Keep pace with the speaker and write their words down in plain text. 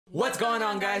What's going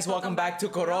on, guys? Welcome back to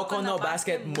Kuroko no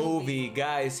Basket movie.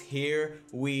 Guys, here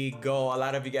we go. A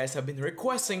lot of you guys have been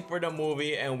requesting for the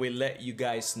movie and we let you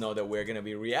guys know that we're gonna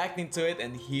be reacting to it,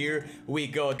 and here we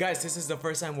go. Guys, this is the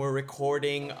first time we're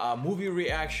recording a movie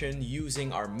reaction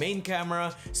using our main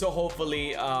camera, so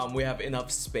hopefully we have enough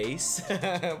space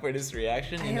for this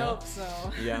reaction. I hope so.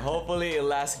 Yeah, hopefully it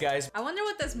lasts, guys. I wonder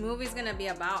what this movie's gonna be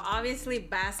about. Obviously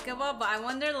basketball, but I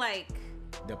wonder like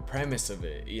the premise of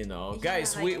it, you know. Yeah,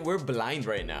 guys, like, we're blind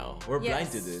right now. We're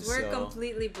blind to this. We're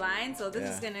completely blind, so this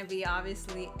is gonna be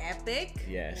obviously epic.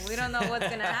 Yes. We don't know what's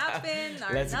gonna happen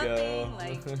or Let's nothing. go.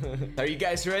 Like, are you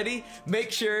guys ready? Make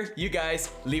sure you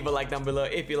guys leave a like down below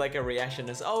if you like a reaction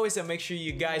as always, and make sure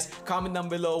you guys comment down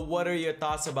below what are your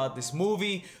thoughts about this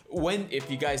movie. If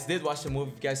you guys did watch the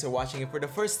movie, if you guys are watching it for the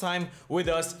first time with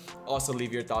us, also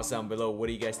leave your thoughts down below. What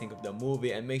do you guys think of the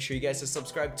movie? And make sure you guys are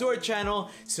subscribed to our channel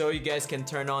so you guys can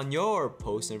turn on your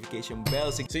post notification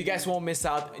bell so you guys won't miss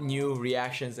out new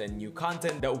reactions and new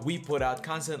content that we put out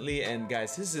constantly. And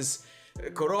guys, this is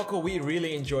Kuroko. We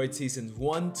really enjoyed seasons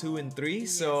 1, 2, and 3.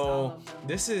 So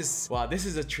this is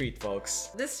a treat, folks.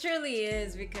 this truly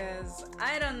is, because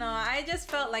I don't know, I just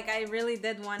felt like I really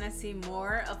did want to see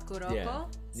more of Kuroko.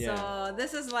 So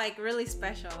this is like really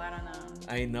special. I don't know.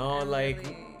 I know,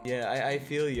 I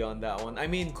feel you on that one. I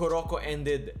mean, Kuroko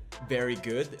ended very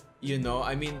good, you know.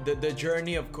 I mean, the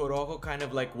journey of Kuroko, kind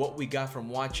of like what we got from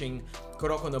watching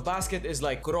Kuroko no Basket, is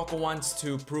like Kuroko wants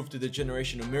to prove to the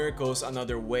generation of miracles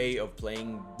another way of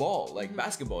playing ball, like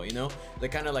basketball, you know,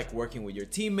 like kind of like working with your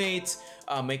teammates,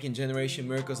 making generation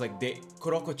miracles. Like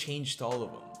Kuroko changed all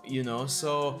of them, you know.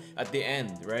 So at the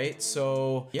end, right?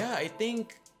 So yeah, I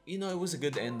think, you know, it was a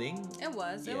good ending. It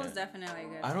was definitely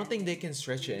good. I don't think they can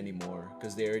stretch it anymore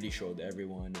because they already showed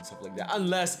everyone and stuff like that.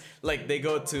 Unless like they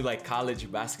go to like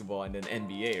college basketball and then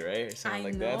NBA, right? Or something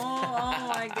like that. Oh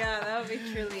my god, that would be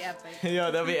truly epic. Yo,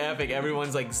 that'd be epic.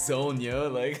 Everyone's like zone, yo,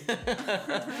 like.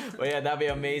 But yeah, that'd be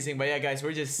amazing. But yeah, guys,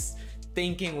 we're just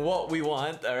thinking what we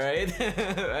want, all right?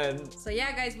 And so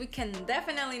yeah, guys, we can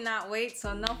definitely not wait.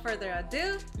 So no further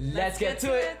ado, let's get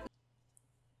to it.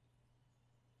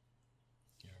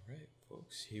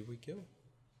 Here we go.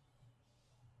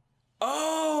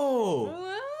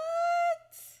 Oh!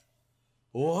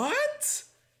 What?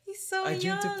 He's so I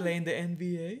young. dream to play in the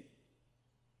NBA?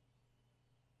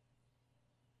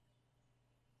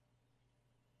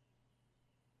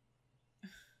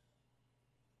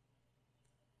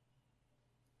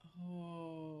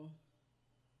 Oh.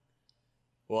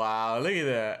 Wow, look at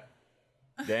that.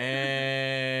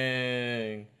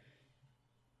 Dang.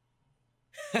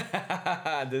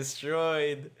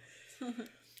 Destroyed.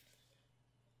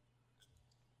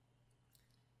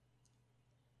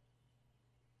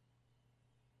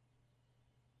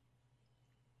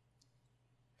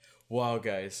 Wow,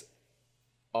 guys,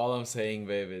 all I'm saying,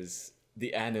 babe, is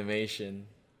the animation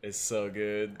is so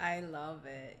good. I love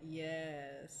it.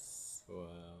 Yes. Wow.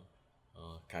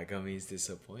 Oh, Kagami is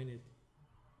disappointed.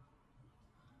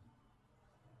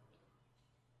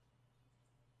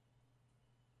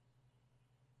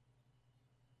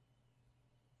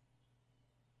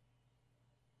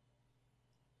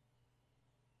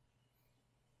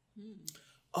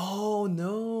 Oh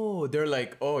no, they're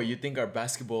like, oh, you think our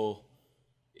basketball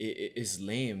is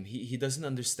lame. He doesn't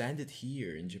understand it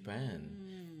here in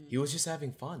Japan. He was just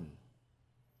having fun.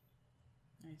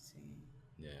 I see.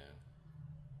 Yeah.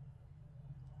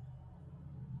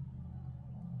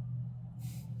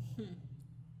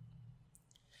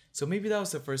 So maybe that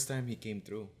was the first time he came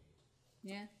through.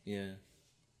 Yeah. Yeah.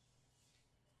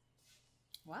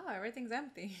 Wow, everything's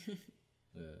empty.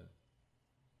 Yeah.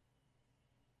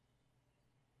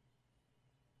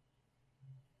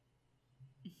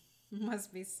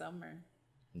 Must be summer.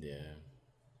 Yeah.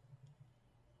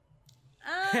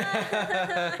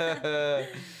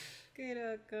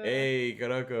 Kuroko. Hey,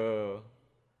 Kuroko.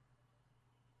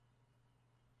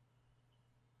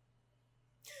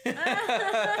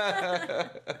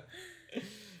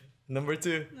 Number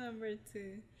 2. Number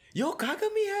 2. Yo,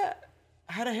 Kagami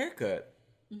had a haircut.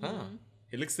 Huh.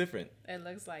 He looks different. It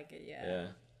looks like it, yeah. Yeah.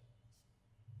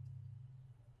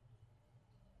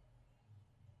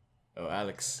 Oh,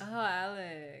 Alex. Oh,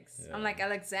 Alex. Yeah. I'm like,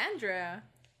 Alexandra.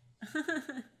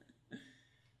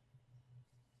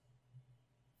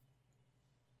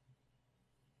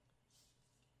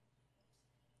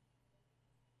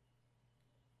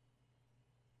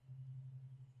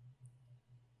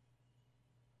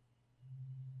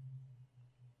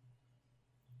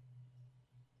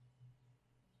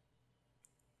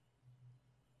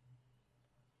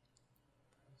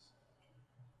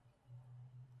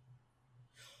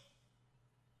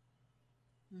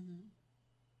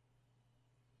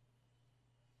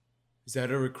 Is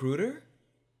that a recruiter?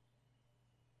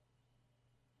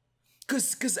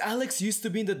 Cause Alex used to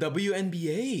be in the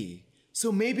WNBA.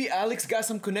 So maybe Alex got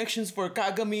some connections for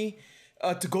Kagami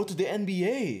to go to the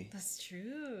NBA. That's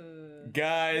true.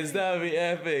 Guys, that would be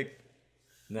epic.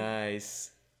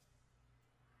 Nice.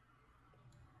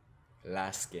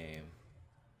 Last game.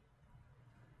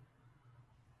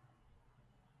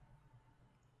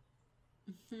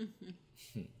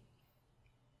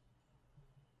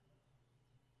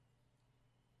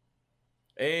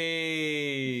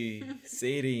 Hey,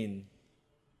 Seirin.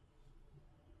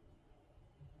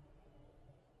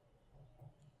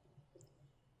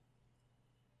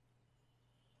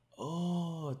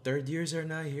 Oh, third years are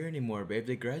not here anymore, babe.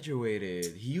 They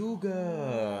graduated.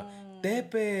 Hyuga.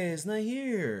 Tepe is not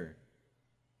here.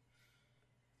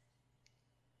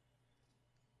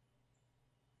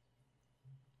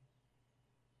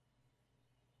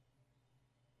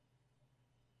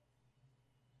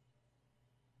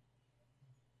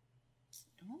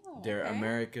 They're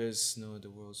America's, no, the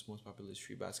world's most popular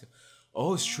street basketball.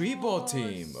 Oh, street ball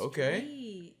team. Okay.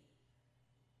 Street.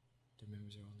 The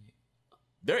members are only.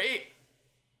 They're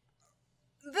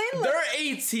They're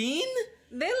 18.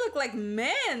 They look like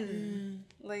men.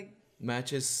 Like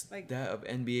Matches like that of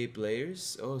NBA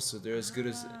players. Oh, so they're as good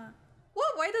as.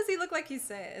 What? Why does he look like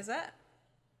Kise? Is that?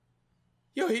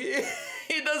 Yo, he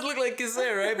he does look like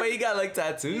Kise, right? But he got like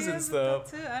tattoos and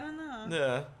stuff. I don't know.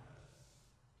 Yeah.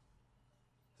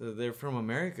 So they're from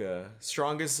America.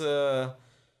 Strongest is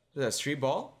that street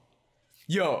ball?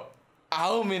 Yo,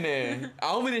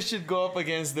 Aomine should go up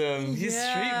against them. He's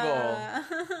street ball.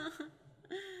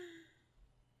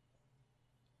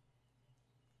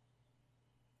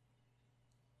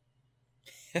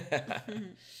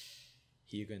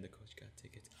 Hyuga and the coach got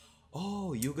tickets.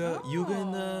 Oh, Hyuga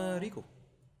and Rico.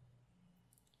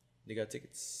 They got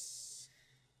tickets.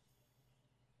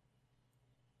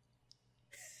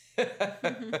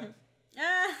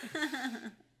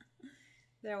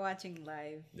 They're watching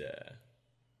live. Yeah.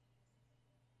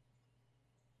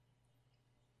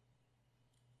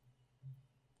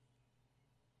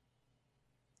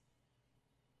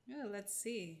 Oh, let's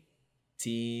see.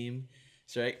 Team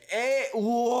strike. Hey,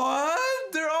 what?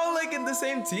 They're all like in the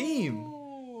same team.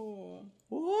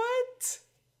 What?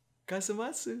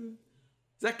 Kasumatsu.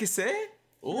 Is that Kise?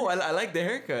 Oh, I like the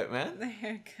haircut, man. The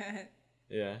haircut.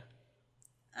 Yeah.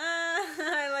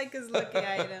 I like his lucky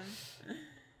item.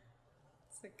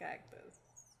 It's a cactus.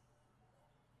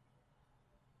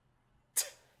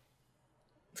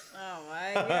 Oh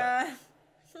my god.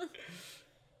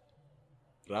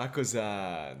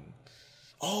 Rakusan.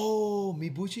 Oh,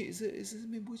 Mibuchi. Is this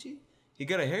Mibuchi? He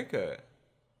got a haircut.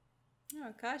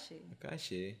 Oh,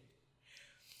 Akashi.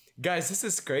 Guys, this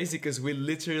is crazy because we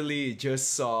literally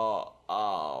just saw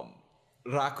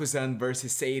Rakusan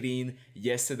versus Seirin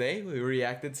yesterday. We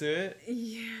reacted to it.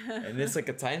 Yeah. And it's like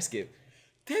a time skip.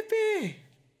 Tepe!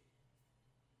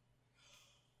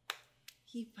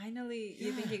 He finally...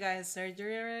 You think he got his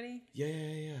surgery already?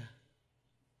 Yeah.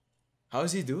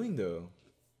 How's he doing though?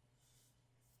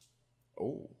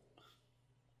 Oh.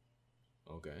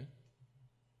 Okay.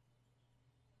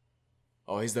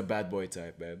 Oh, he's the bad boy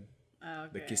type, babe. Okay.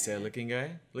 The Kise looking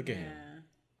guy? Look at him.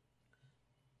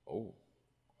 Oh.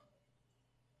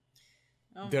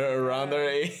 They're around our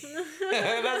age.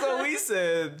 That's what we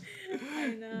said. I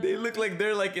know. They look like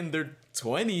they're like in their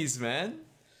 20s, man.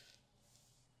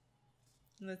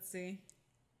 Let's see.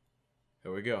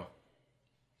 Here we go.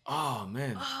 Oh,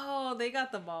 man. Oh, they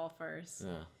got the ball first.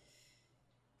 Yeah.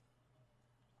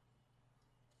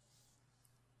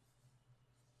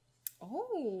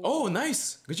 Oh,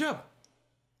 nice. Good job.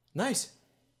 Nice.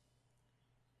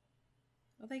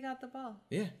 Well, they got the ball.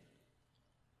 Yeah.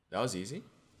 That was easy.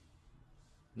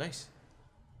 Nice.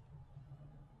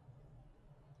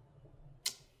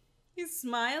 He's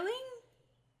smiling?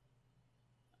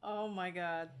 Oh my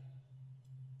god.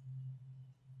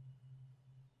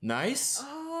 Nice.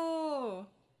 Oh.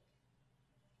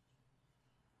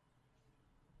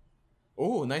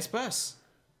 Oh, nice pass.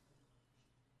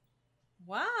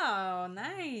 Wow,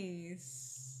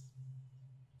 nice.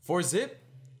 4-zip.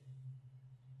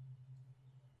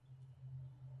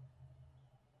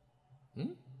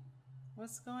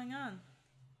 What's going on?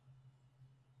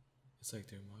 It's like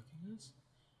they're mocking us.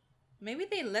 Maybe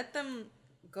they let them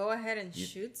go ahead and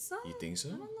shoot some? You think so?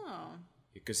 I don't know.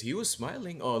 Because he was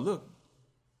smiling. Oh, look.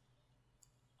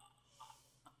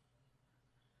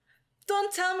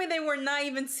 Don't tell me they were not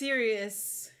even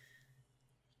serious.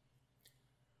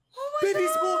 Oh my Baby,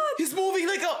 god! he's moving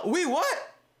like a... Wait,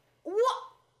 what? What?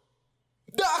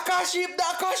 The Akashi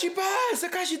pass!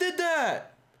 Akashi did that!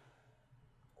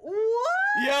 What?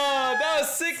 Yo, that Oh,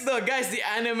 sick though, guys. The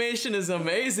animation is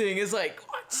amazing. It's like,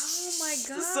 what? Oh my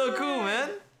god. This is so cool, man.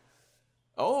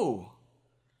 Oh.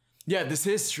 Yeah, this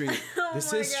is street. Oh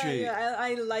This my is god, street. yeah,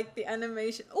 I like the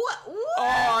animation. What?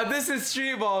 Oh, this is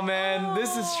street ball, man.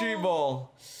 This is street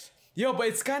ball. Yo, but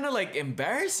it's kind of like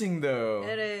embarrassing though.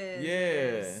 It is.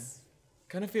 Yeah.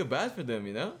 Kind of feel bad for them,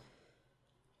 you know?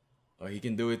 Oh, he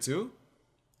can do it too?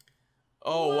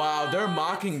 Oh, wow. They're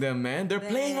mocking them, man. They're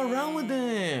playing around with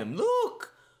them.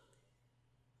 Look.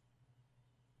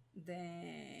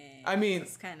 Dang. I mean,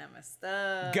 it's kind of messed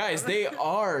up. Guys, they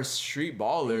are street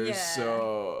ballers, Yeah.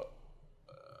 so...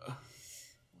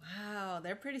 Wow,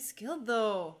 they're pretty skilled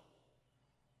though.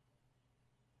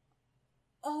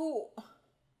 Oh.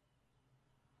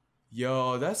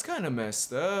 Yo, that's kind of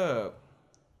messed up.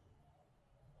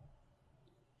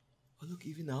 Oh, look,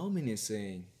 even Naomi is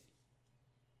saying.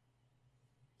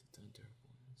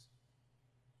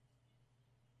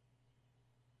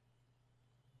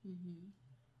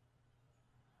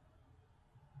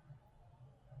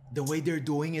 The way they're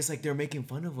doing is like they're making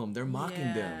fun of them. They're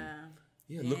mocking them.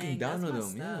 Yeah, looking down on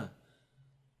them. Yeah.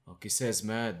 Oh, Kise's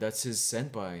mad. That's his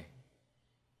senpai.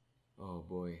 Oh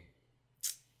boy.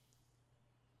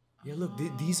 Yeah, look,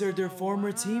 these are their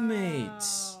former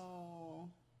teammates.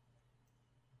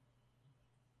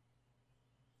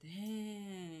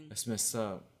 Dang. That's messed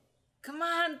up. Come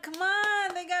on, come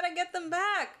on. They gotta get them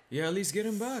back. Yeah, at least get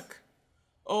him back.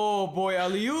 Oh boy,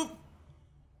 alley-oop.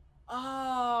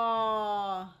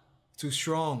 Oh. Too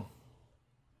strong.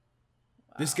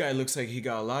 Wow. This guy looks like he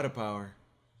got a lot of power.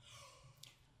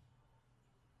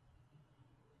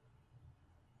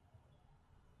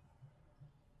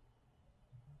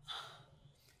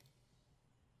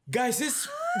 Guys, this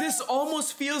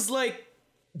almost feels like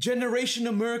Generation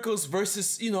of Miracles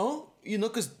versus, you know,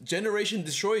 because Generation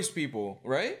destroys people,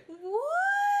 right? What?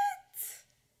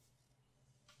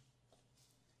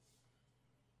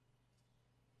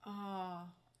 Oh.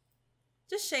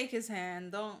 Just shake his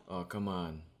hand, don't. Oh, come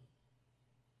on.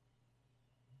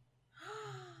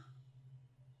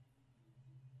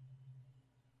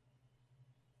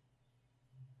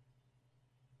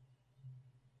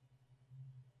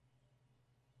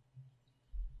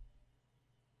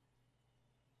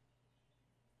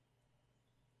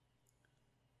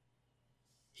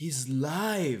 He's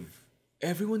live.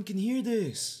 Everyone can hear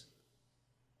this.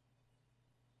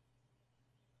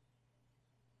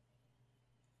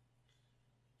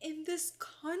 In this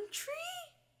country?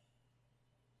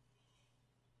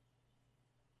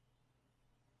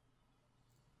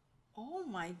 Oh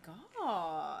my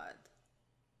god.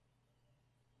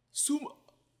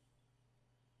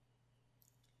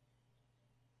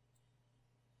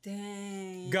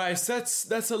 Dang. Guys,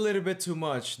 that's a little bit too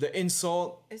much. The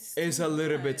insult is a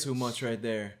little bit too much right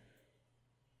there.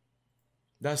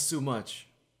 That's too much.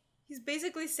 He's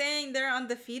basically saying they're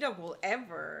undefeatable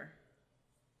ever.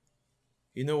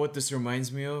 You know what this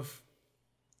reminds me of?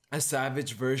 A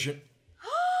savage version.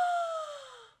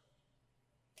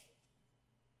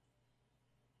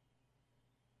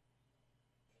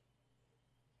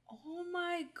 Oh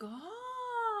my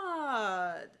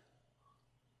god.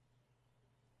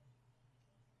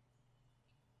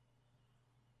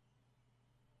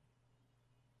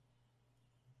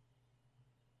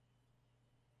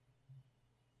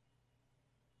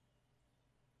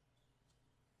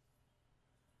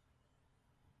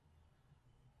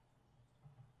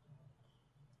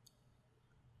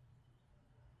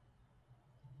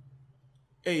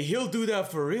 Hey, he'll do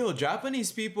that for real.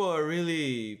 Japanese people are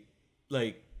really,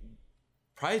 like,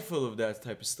 prideful of that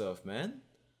type of stuff, man.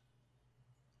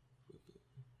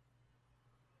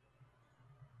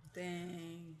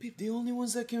 Dang. The only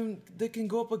ones that can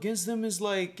go up against them is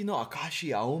like, you know, Akashi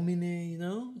Aomine, you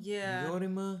know? Yeah.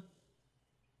 Yorima.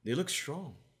 They look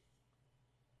strong.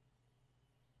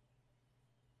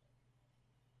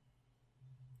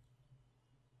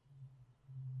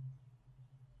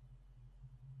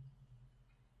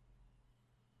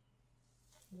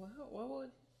 What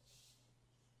would...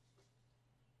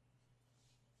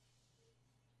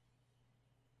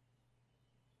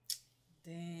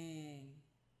 Dang.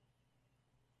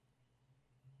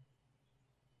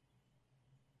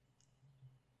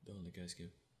 The only guys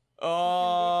give. Oh!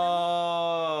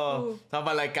 Talking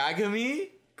about like Kagami?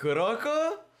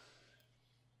 Kuroko?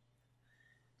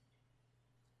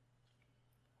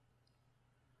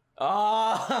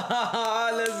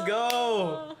 Ah, let's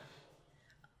go!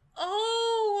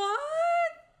 Oh, what?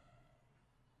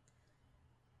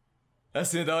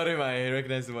 That's Midorima, I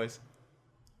recognize the voice.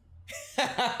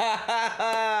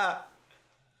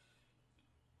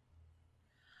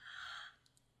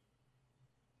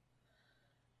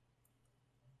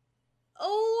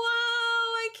 Oh,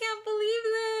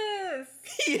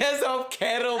 Yes, of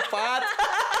kettle pot.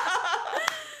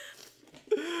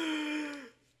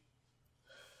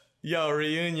 Yo,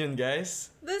 reunion, guys.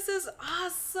 This is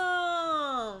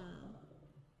awesome.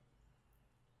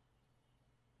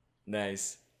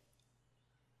 Nice.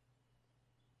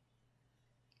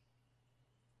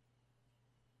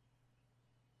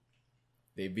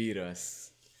 They beat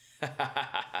us.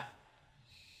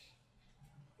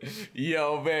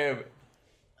 Yo, babe.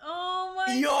 Oh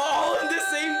my Yo, god. on the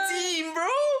same team, bro.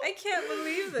 I can't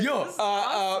believe this. Yo, This is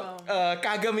awesome.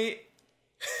 Kagami.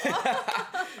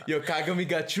 Yo, Kagami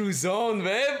got true zone,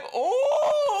 babe.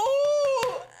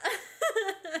 Oh!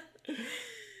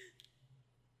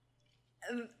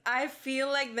 I feel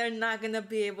like they're not gonna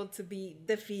be able to be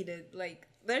defeated. Like,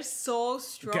 they're so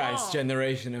strong. Guys,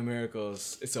 Generation of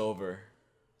Miracles. It's over.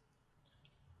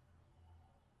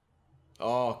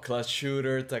 Oh, clutch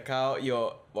shooter, Takao.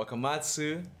 Yo,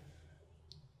 Wakamatsu.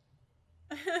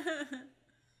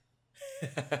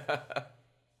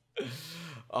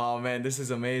 Oh man, this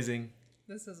is amazing.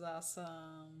 This is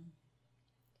awesome.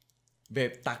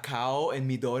 Babe, Takao and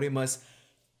Midori must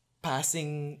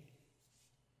passing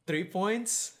 3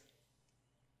 points.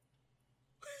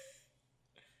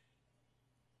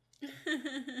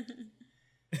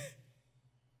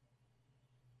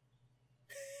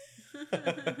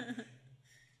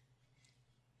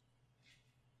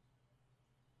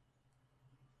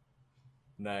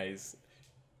 Nice.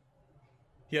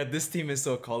 Yeah, this team is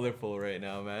so colorful right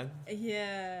now, man.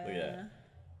 Yeah. Look at that.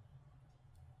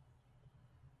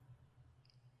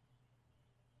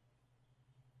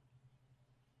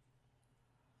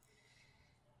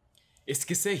 Is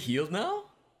Kise healed now?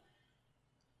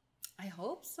 I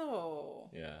hope so.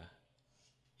 Yeah.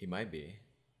 He might be.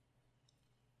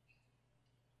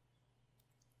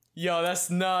 Yo, that's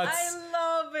nuts. I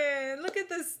love it. Look at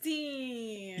this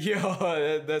team.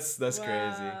 Yo, that's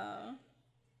crazy. Wow.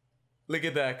 Look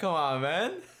at that. Come on,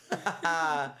 man.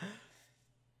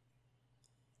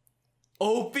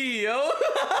 OP, yo.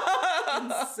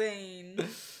 Insane.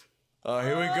 Oh,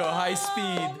 here we go. High Oh,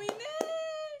 speed. Mine.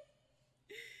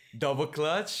 Double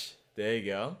clutch. There you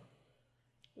go.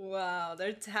 Wow,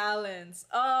 their talents.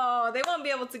 Oh, they won't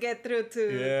be able to get through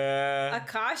to Yeah.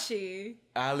 Akashi.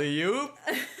 Alley-oop.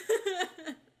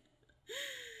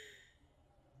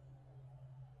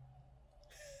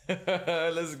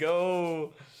 Let's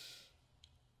go.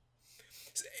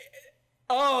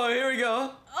 Oh, here we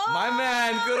go. My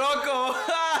man, Kuroko.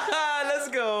 Let's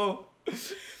go.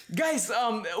 Guys,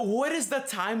 what is the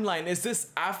timeline? Is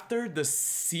this after the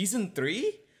season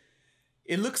 3?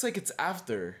 It looks like it's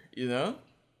after, you know?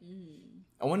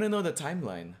 I want to know the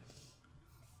timeline.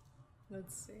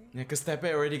 Let's see. Yeah, because Tepe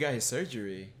already got his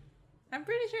surgery. I'm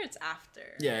pretty sure it's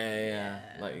after. Yeah.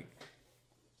 Like,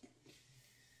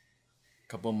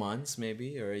 couple months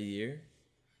maybe, or a year.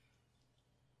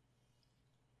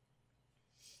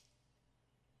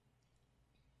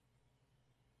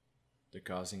 They're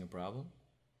causing a problem?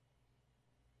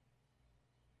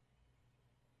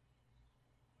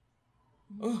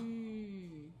 Oh,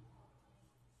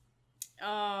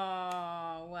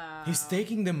 Oh, wow. he's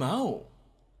taking them out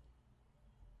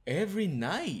every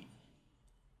night.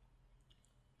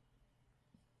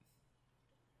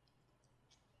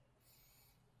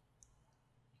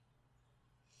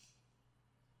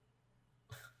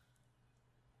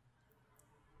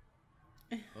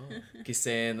 Oh, Kise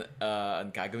and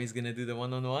Kagami's gonna do the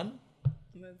one-on-one?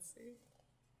 Let's see.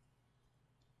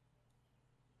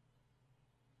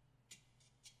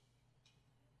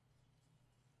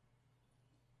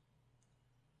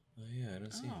 Oh yeah, I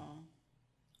don't see him.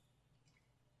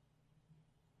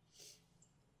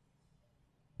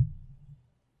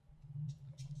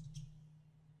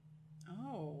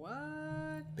 Oh,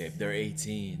 what? Babe, they're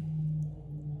 18.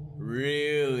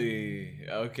 Really?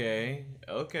 Okay.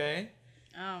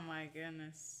 Oh my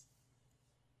goodness.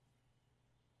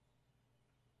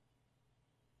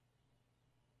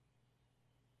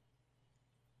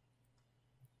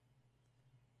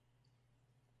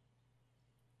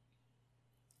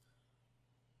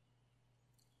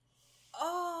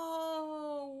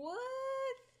 Oh,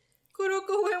 what?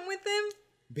 Kuroko went with him?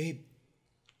 Babe,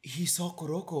 he saw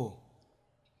Kuroko.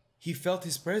 He felt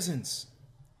his presence.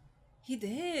 He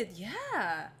did,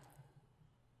 yeah.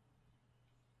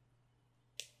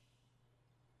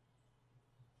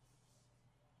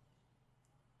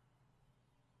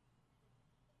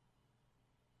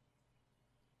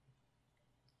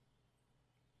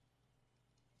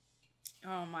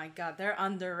 Oh my god, they're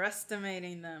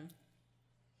underestimating them.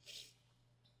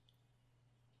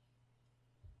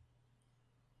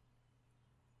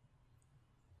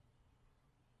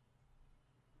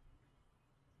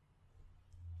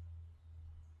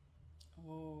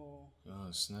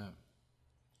 Oh, snap.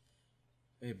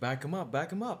 Hey, back him up,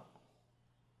 back him up.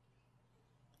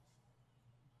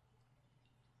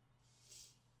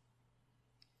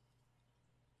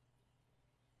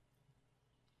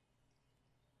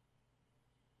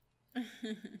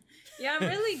 Yeah, I'm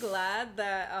really glad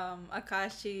that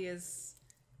Akashi is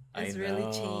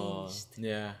really changed.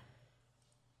 Yeah.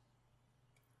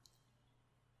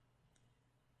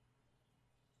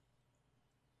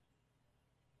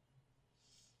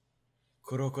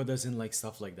 Kuroko doesn't like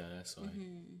stuff like that, that's why. I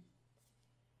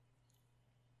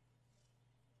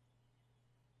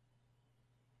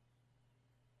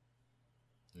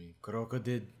mean, Kuroko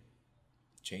did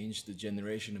change the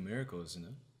generation of miracles, you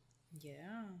know?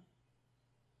 Yeah.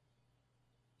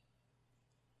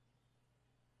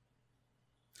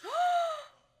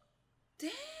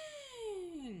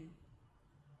 Dang.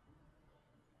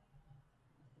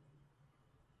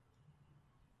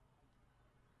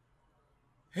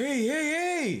 Hey, hey,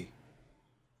 hey!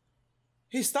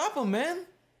 Hey, stop him, man!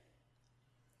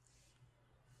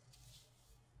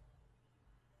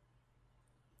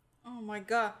 Oh my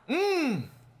god.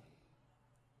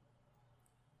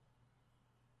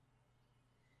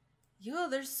 Yo,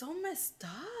 they're so messed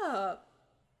up.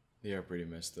 They are pretty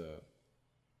messed up.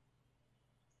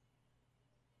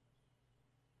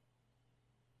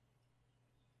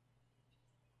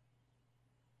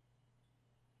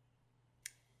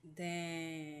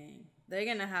 Dang. They're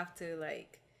gonna have to,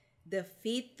 like,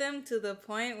 defeat them to the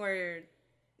point where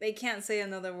they can't say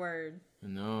another word.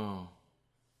 No.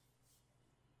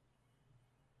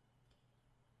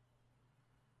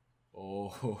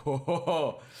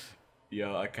 Oh, yo,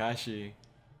 Akashi.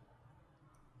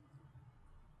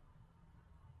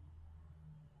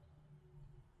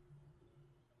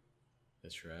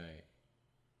 That's right.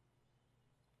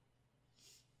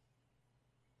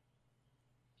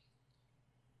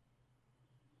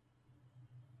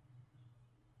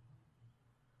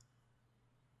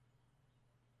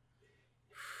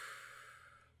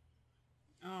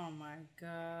 Oh my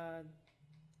god.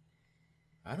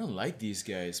 I don't like these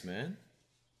guys, man.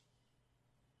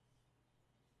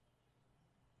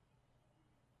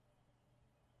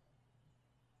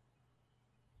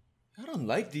 I don't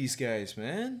like these guys,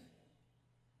 man.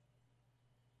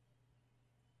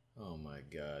 Oh my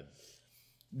god.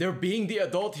 They're being the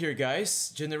adult here, guys.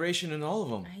 Generation and all of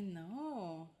them. I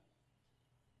know.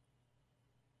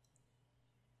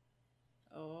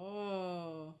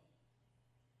 Oh.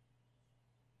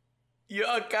 Yo,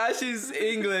 Akashi's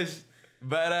English.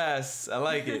 Badass. I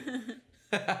like it.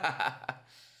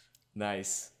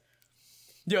 Nice.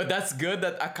 Yo, that's good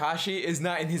that Akashi is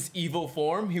not in his evil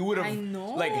form. He would have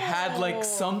like had like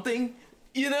something,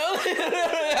 you know?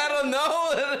 I don't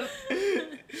know.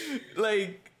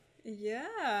 Like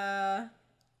yeah.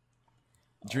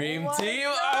 Dream Oh my Team.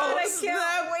 God, Oh, I snap.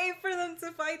 can't wait for them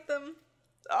to fight them.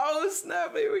 Oh,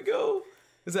 snap. Here we go.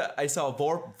 Is that I saw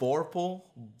Vorpal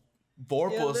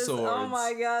swords. Oh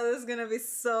my god, this is gonna be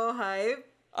so hype.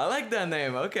 I like that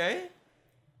name. Okay.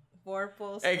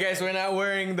 Vorpal. Hey guys, we're not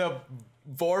wearing the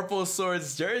Vorpal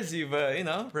Swords jersey, but you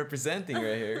know, representing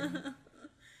right here.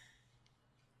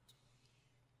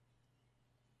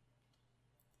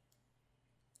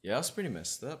 Yeah, that's pretty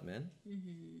messed up, man.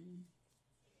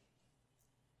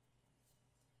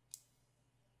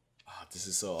 Oh, this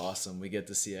is so awesome. We get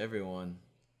to see everyone.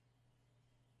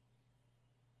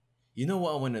 You know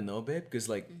what I want to know, babe? Because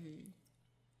like...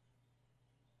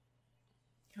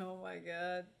 Oh my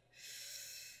god.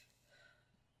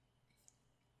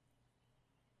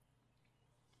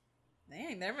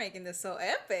 Dang, they're making this so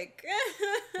epic.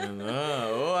 I know.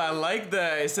 Oh, I like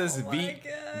that. It says Oh my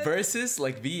God. versus,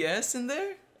 like VS in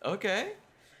there? Okay.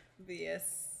 BS.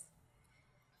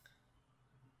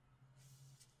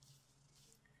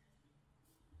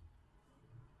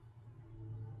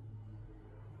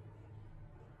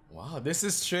 Wow, this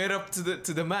is straight up to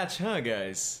the match, huh,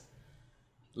 guys?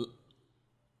 Oh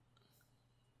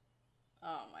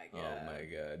my god. Oh my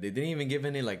god. They didn't even give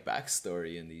any like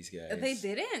backstory in these guys. They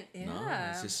didn't. Yeah.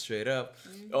 No, it's just straight up.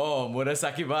 Oh,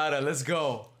 Murasaki Bara, let's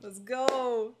go. Let's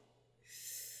go.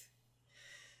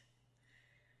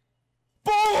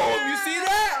 Boom! You see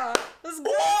that? Let's go.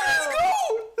 Oh, let's go!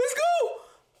 Let's go!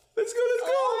 Let's go, let's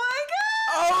go! Oh my god.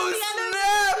 Oh,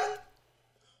 snap!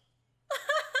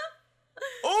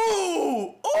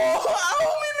 Oh! Oh,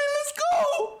 man, let's go!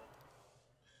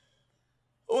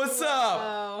 What's up?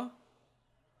 Oh.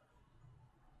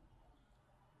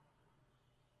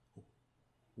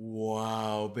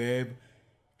 Wow, babe.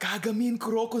 Kagami and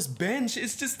Kuroko's bench.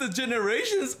 It's just the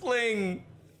generations playing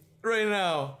right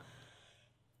now.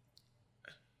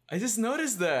 I just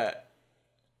noticed that.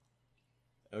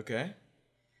 Okay.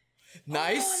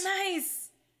 Nice. Oh,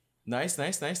 nice.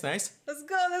 Nice. Let's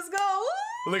go.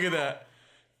 Woo! Look at that.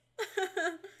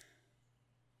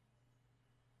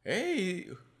 Hey.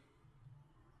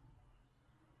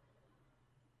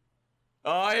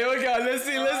 Oh, here we go. Let's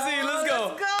see. Let's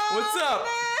go. What's up?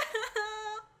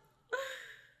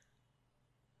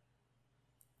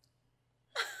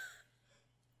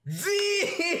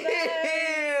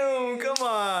 Damn! Come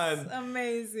on. That's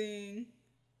amazing.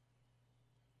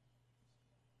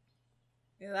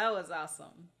 Yeah, that was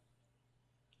awesome.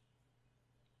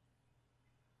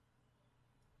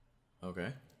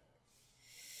 Okay.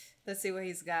 Let's see what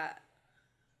he's got.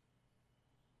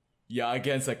 Yeah,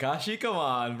 against Akashi? Come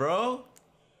on, bro.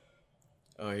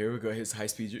 Oh, here we go. His high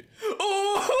speed.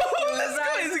 Oh! Let's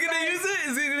go. Is he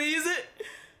gonna use it?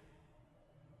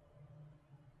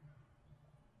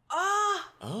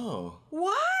 Oh.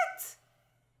 What?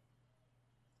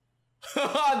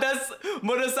 That's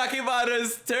Murasaki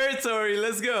Bada's territory.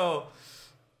 Let's go.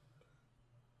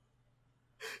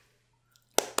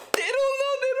 They don't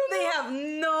know. They have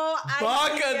no idea.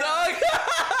 Baka, dog.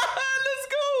 Let's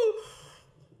go.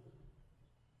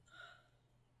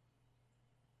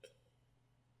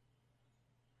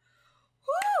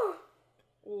 Woo!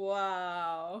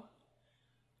 Wow.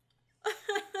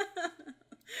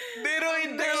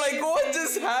 They're like, what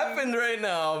just happened right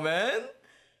now, man?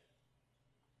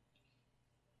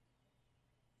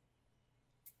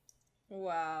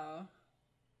 Wow.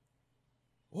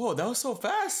 Whoa, that was so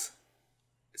fast.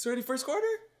 It's already first quarter?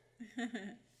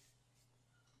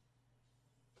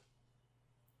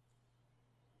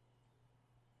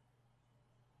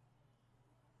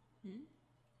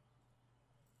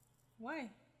 Why?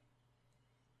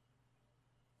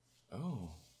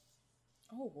 Oh.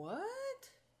 Oh, what?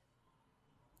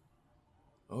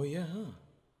 Oh, yeah, huh?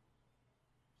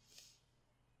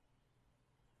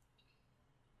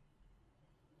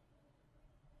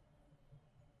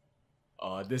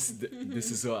 Oh, this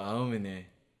is so Aomine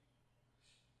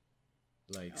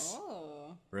likes.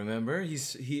 Oh. Remember,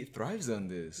 he thrives on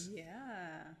this. Yeah.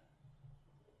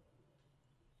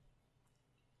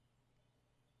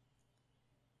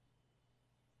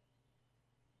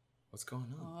 What's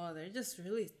going on? Oh, they're just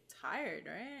really tired,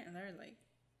 right? And they're like.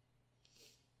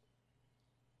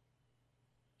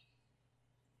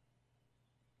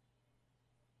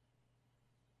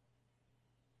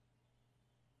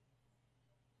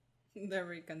 They're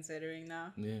reconsidering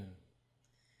now. Yeah.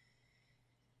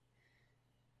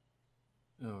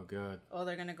 Oh, God. Oh,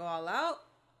 they're gonna go all out?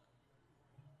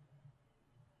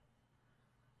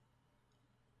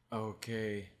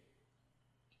 Okay.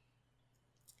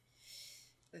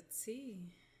 Let's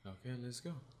see. Okay, let's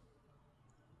go.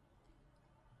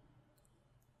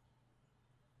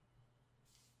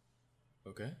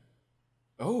 Okay.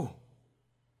 Oh!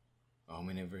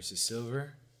 Omine versus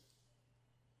Silver.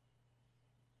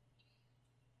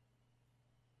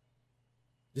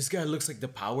 This guy looks like the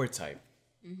power type.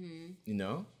 Mm-hmm. You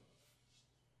know?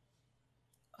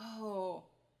 Oh.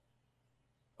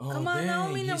 Oh, come on, dang.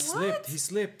 Naomi, He slipped. He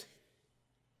slipped.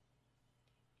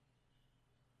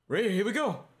 Right here, here we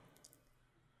go.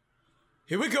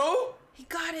 Here we go. He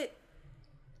got it.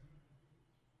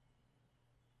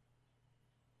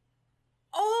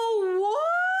 Oh,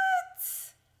 what?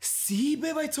 See,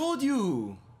 babe, I told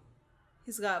you.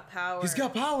 He's got power. He's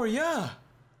got power, yeah.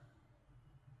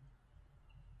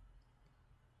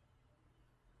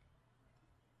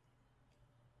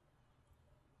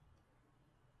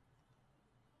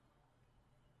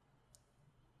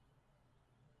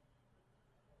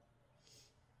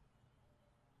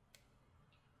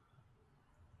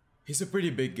 He's a pretty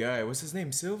big guy. What's his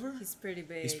name? Silver? He's pretty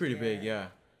big. He's pretty big, yeah.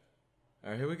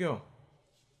 Alright, here we go.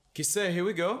 Kise, here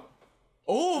we go.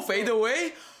 Oh, fade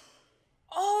away.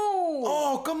 Oh!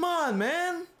 Oh, come on,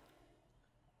 man.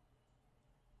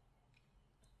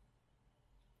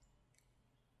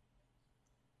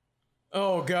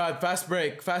 Oh, God. Fast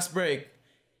break. Fast break.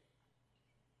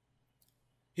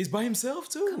 He's by himself,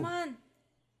 too. Come on.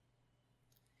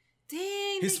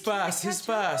 Dang. He's fast. He's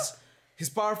fast. He's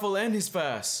powerful and he's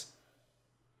fast.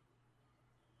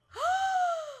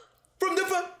 From the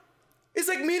front. It's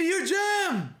like Meteor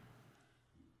Jam.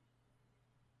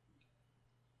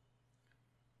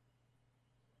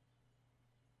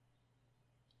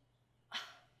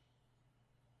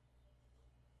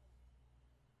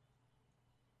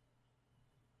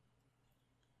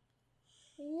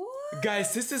 What?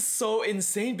 Guys, this is so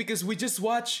insane because we just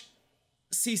watched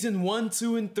season 1,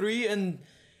 2, and 3, and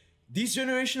these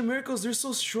Generation of Miracles, they're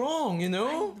so strong, you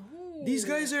know? These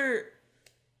guys are...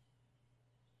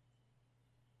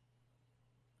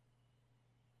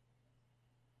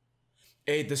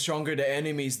 Hey, the stronger the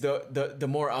enemies, the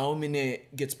more Aomine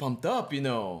gets pumped up, you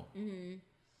know.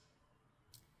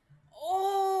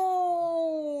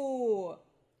 Oh!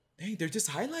 Dang, they're just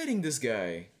highlighting this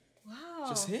guy. Wow.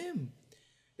 Just him.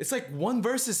 It's like 1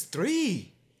 versus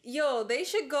 3. Yo, they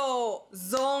should go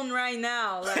zone right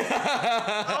now. Like,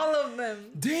 all of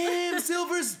them. Damn,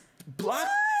 Silver's black.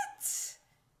 What?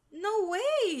 No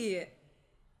way.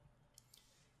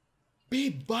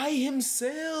 Babe, by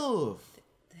himself.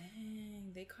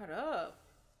 Dang, they caught up.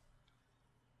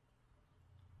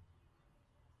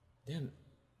 Damn,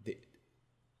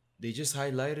 they just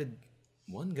highlighted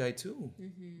one guy too.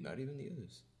 Not even the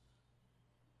others.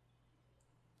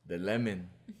 The lemon.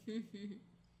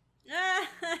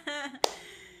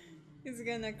 He's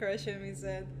gonna crush him, he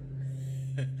said.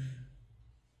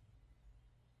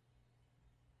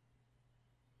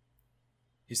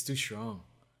 He's too strong.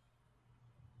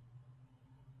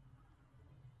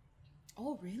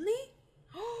 Oh, really?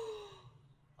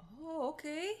 Oh,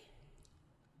 okay.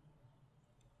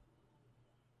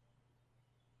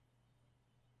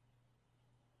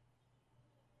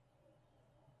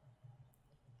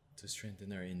 To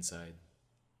strengthen our inside.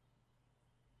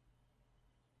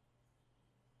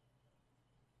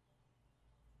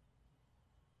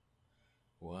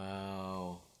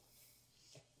 Wow.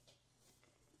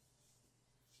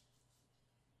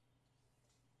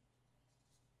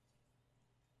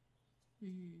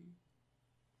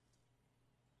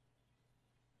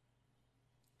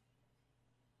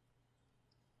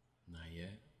 Not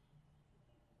yet.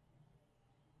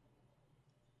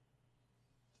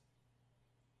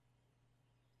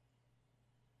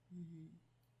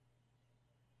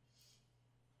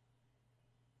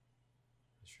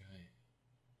 That's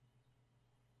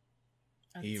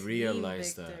right. He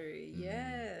realized victory. that.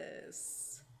 Yes.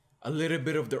 A little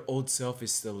bit of their old self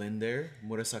is still in there.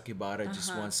 Murasaki Bara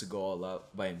just wants to go all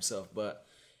out by himself, but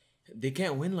they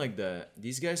can't win like that.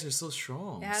 These guys are so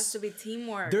strong. It has to be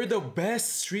teamwork. They're the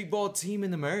best street ball team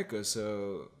in America,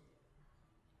 so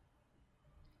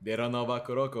they don't know about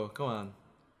Kuroko. Come on.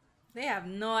 They have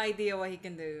no idea what he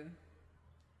can do.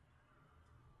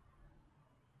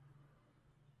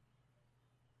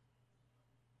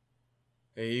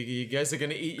 Hey, you guys are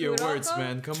gonna eat your words, Kuroko?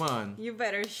 man. Come on. You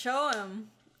better show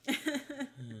him.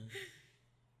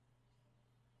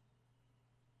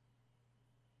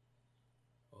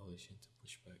 Oh, they shouldn't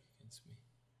push back against me.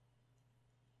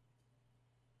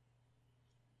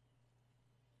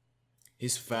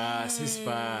 He's fast. He's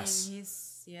fast.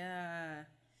 He's, yeah.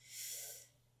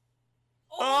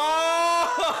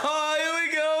 Oh, here we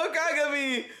go,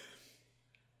 Kagami.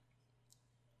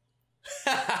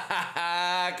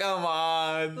 Come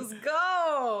on. Let's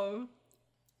go.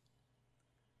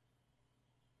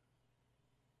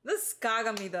 This is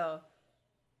Kagami though.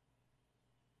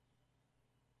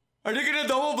 Are they gonna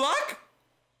double block?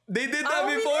 They did that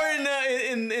before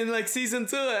in like season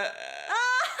 2. Let's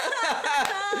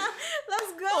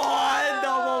go. Oh,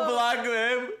 double block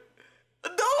them.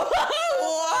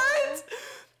 What?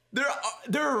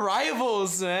 They're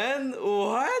rivals, man.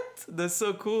 What? That's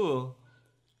so cool.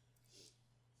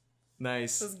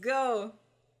 Nice. Let's go.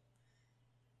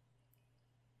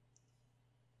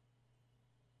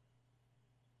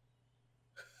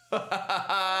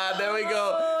 There we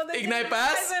go. Ignite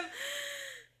pass.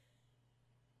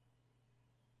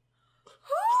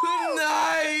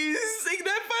 Nice.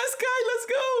 Ignite pass, Kai. Let's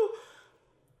go.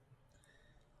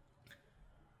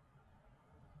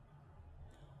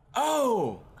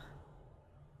 Oh.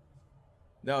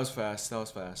 That was fast. That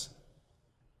was fast.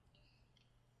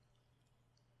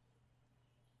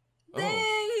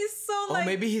 Dang, he's so like... Oh,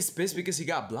 maybe he's pissed because he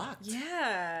got blocked.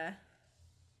 Yeah.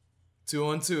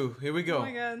 2-on-2. Here we go. Oh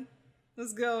my god.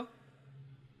 Let's go.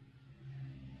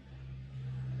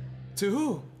 To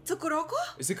who? To Kuroko?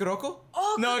 Is it Kuroko?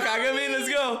 Oh, no, Kagami. Let's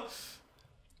go.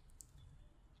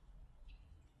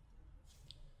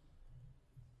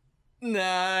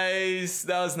 Nice.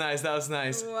 That was nice. That was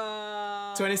nice.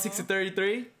 Wow.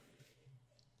 26-33.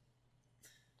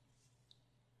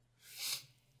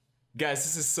 Guys,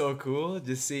 this is so cool.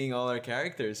 Just seeing all our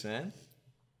characters, man.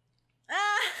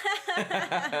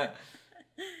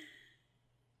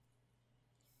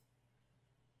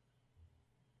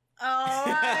 Oh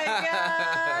my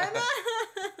god.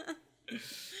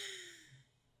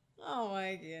 Oh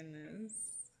my goodness.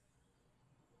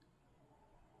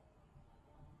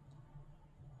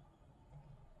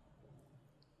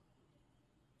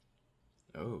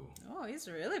 Oh. Oh, he's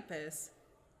really pissed.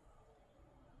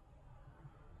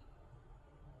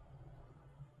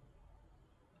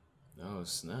 Oh,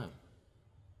 snap.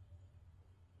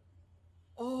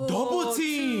 Oh, Double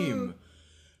team!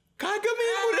 Kagami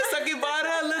Murasaki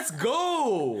Bara, let's go!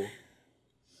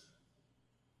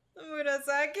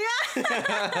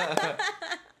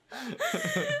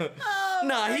 Oh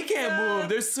nah, my he can't God. move.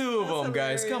 There's two of them,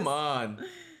 guys. Come hilarious. on.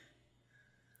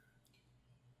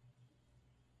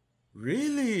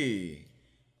 Really?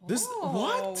 This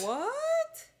what?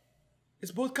 What?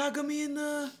 It's both Kagami and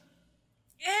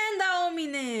And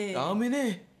Aomine.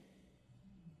 Aomine.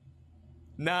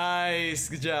 Nice,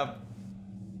 good job.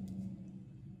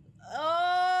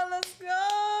 Oh, let's go.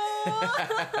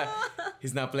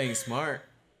 He's not playing smart.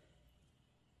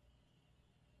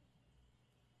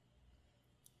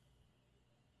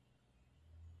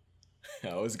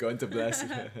 I was going to bless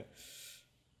it.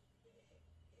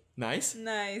 Nice.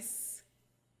 Nice.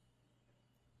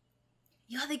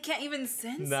 Yo, they can't even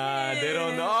sense Nah, it. they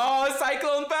don't know. Oh,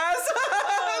 Cyclone Pass!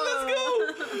 Let's go!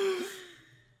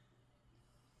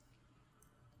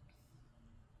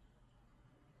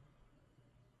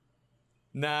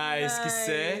 Nice,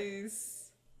 Kise.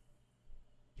 Nice.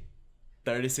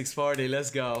 3640, let's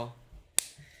go.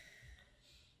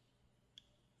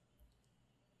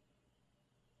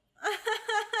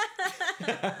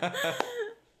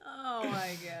 Oh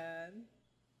my God.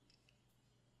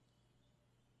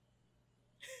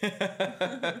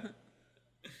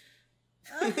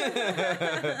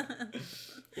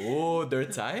 Oh, they're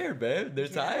tired, babe. They're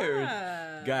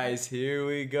tired. Guys, here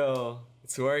we go.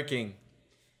 It's working.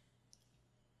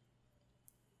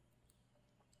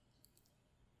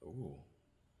 Ooh.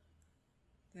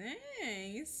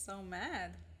 Dang, he's so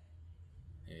mad.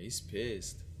 Yeah, he's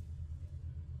pissed.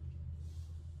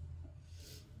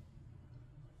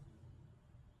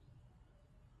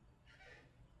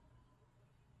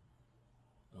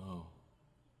 Oh.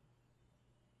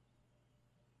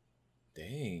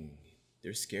 Dang.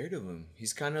 They're scared of him.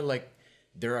 He's kind of like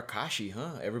their Akashi,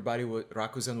 huh? Everybody,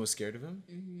 Rakuzan was scared of him?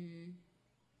 Mm-hmm.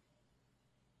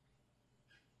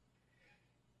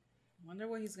 Wonder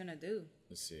what he's gonna do.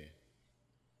 Let's see.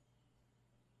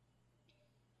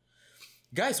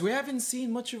 Guys, we haven't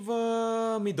seen much of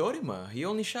Midorima. He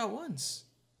only shot once.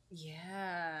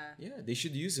 Yeah. Yeah, they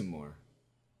should use him more.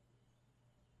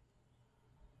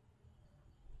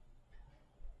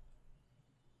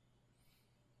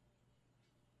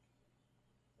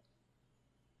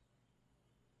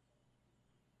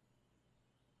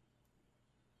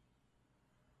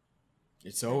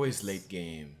 It's always late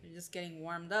game. You're just getting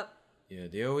warmed up. Yeah,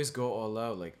 they always go all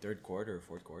out like third quarter or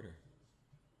fourth quarter.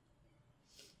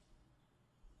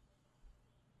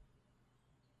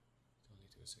 Only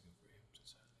took a second for him to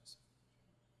silence.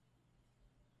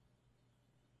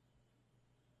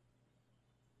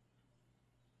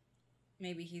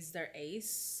 Maybe he's their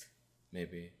ace.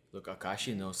 Maybe. Look,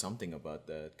 Akashi knows something about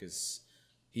that because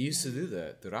he used to do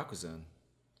that to Rakuzan.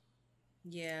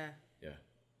 Yeah. Yeah.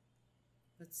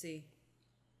 Let's see.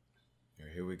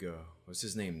 Here we go. What's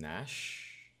his name? Nash?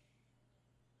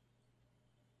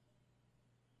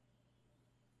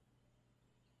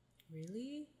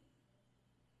 Really?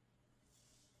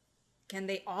 Can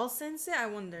they all sense it? I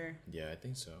wonder. Yeah, I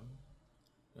think so.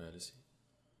 Let's see.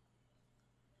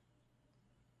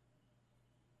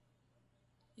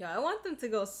 Yeah, I want them to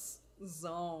go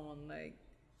zone. Like.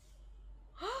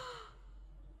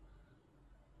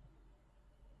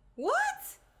 What?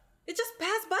 It just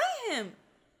passed by him.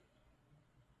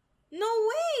 No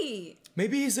way.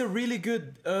 Maybe he's a really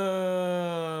good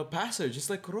passer, just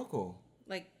like Kuroko.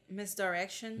 Like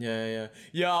misdirection. Yeah.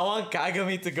 Yeah, I want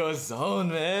Kagami to go zone,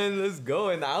 man. Let's go.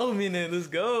 And Aomine, let's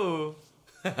go.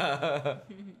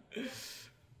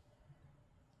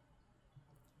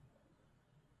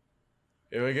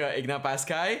 Here we go. Igna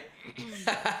Paskai.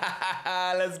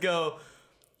 Let's go.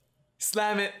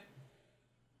 Slam it.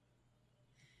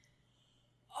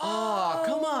 Oh,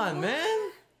 come on, man.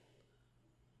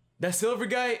 That silver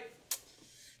guy.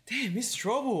 Damn, he's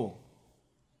trouble.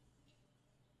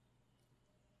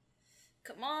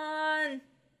 Come on.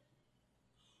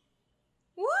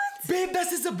 What? Babe, that's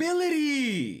his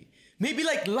ability. Maybe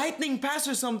like lightning pass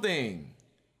or something.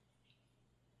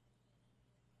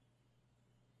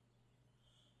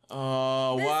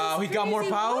 Oh, wow. He got more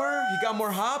power? He got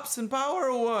more hops and power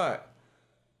or what?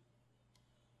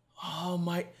 Oh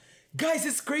my. Guys,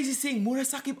 it's crazy seeing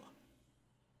Murasaki.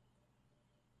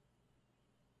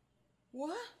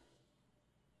 What?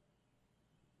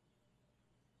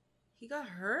 He got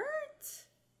hurt?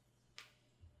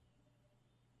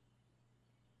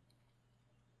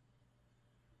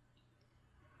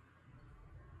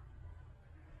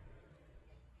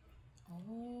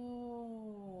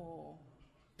 Oh.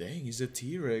 Dang, he's a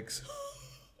T-Rex.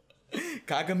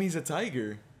 Kagami's a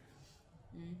tiger.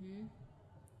 Mm-hmm.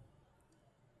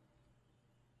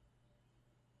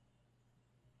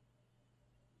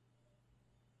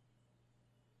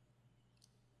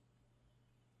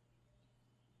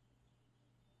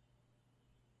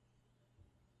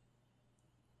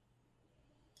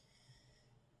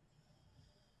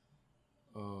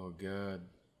 Oh god.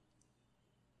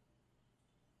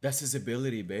 That's his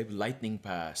ability, babe. Lightning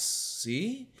pass.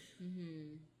 See?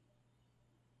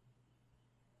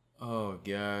 Oh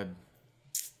god.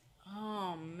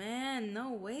 Oh man,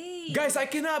 no way. Guys, I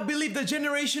cannot believe the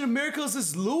Generation of Miracles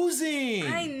is losing.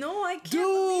 I know, I can't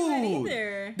believe it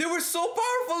either. They were so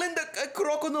powerful in the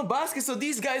Kuroko no Basket, so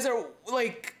these guys are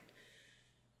like...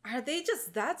 Are they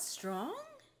just that strong?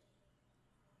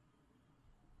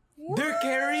 What? They're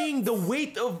carrying the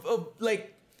weight of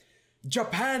like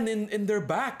Japan in their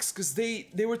backs because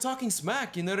they were talking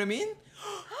smack, you know what I mean?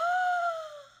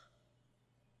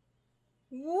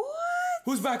 What?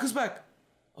 Who's back? Who's back?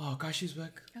 Oh, Akashi's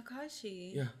back.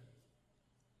 Akashi. Yeah.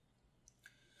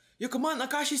 Yo, come on,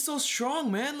 Akashi's so strong,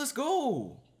 man. Let's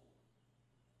go.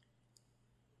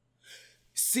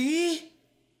 See?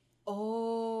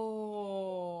 Oh.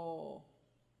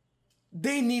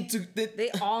 They need to...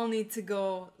 They all need to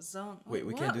go zone. Wait,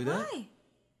 we what? can't do that? Why?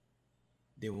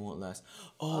 They won't last.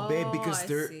 Oh, babe, because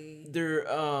their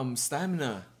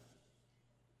stamina.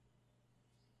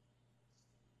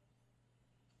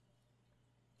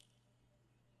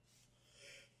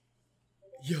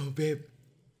 Yo, babe.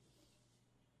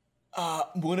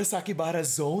 Murasaki Bara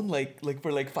zone like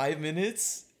for like 5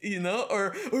 minutes, you know? Or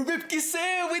babe,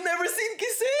 Kise, we never seen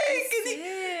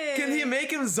Kise. Can he make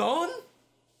him zone?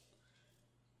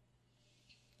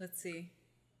 Let's see.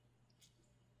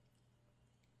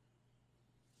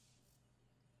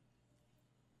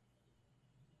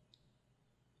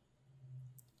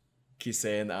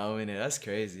 Kise and Aomine, that's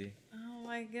crazy. Oh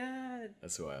my god.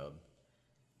 That's wild.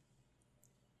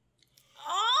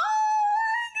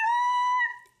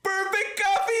 Perfect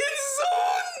copy in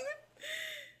zone!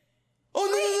 Oh,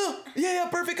 no. Yeah,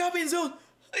 perfect copy in zone.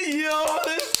 Yo,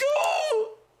 let's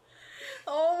go!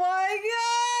 Oh my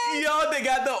god! Yo, they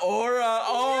got the aura.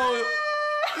 Oh,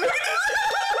 look at this.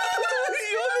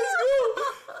 Yo, let's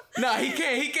go. Nah, he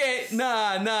can't.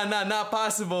 Nah, not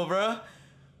possible, bro.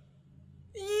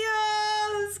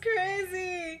 Yo, that's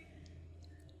crazy.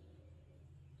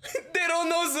 They don't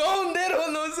know zone.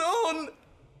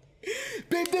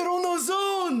 Babe, they don't know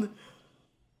zone.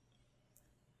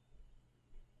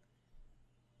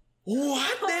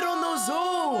 What? They don't know zone.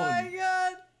 Oh my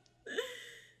god.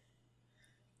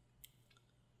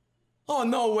 Oh,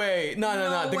 no way. No.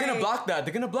 They're way. gonna block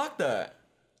that.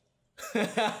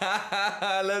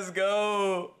 Let's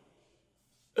go.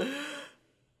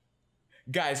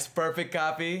 Guys, perfect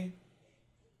copy.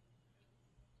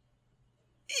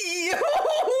 Yo,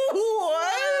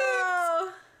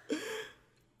 what?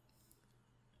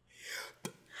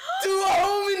 Two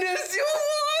homines, you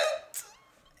what?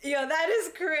 Yo, that is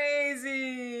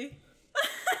crazy.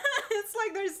 It's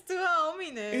like there's two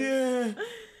homines. Yeah.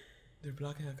 They're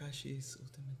blocking Akashi's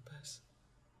ultimate pass.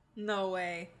 No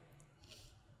way.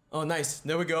 Oh, nice.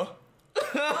 There we go.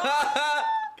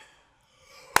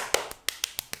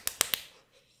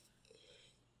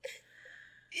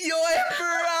 Yo,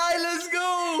 Emperor Eye, let's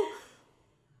go.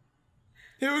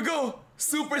 Here we go.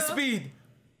 Super speed.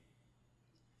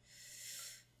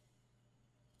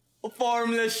 A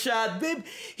formless shot. Babe,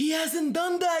 he hasn't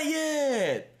done that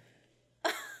yet.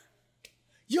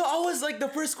 Yo, I was like the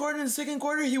first quarter and the second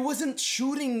quarter, he wasn't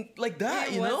shooting like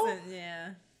that, you know?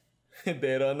 Yeah.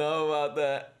 They don't know about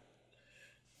that.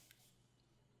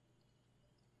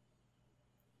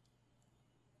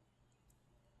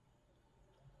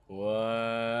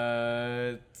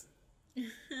 What?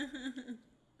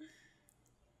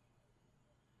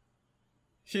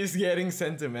 She's getting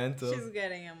sentimental. She's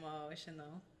getting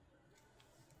emotional.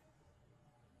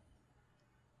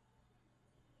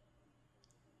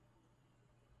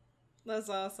 That's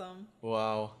awesome.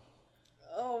 Wow.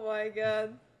 Oh my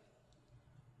god.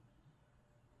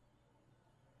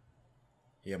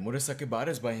 Yeah, Murasaki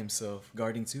Bara's by himself,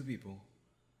 guarding two people.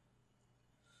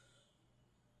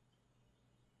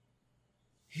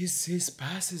 His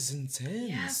pass is intense.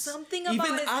 Yeah, something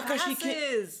about his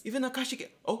passes. Even Akashi can...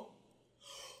 Oh.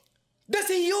 That's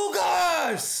a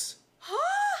Yugas!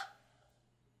 Huh?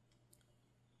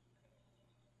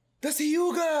 That's a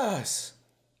Yugas!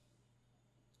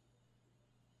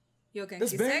 Yo, can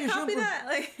That's Kise very copy jumper. that?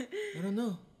 Like, I don't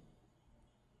know.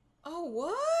 oh,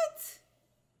 what?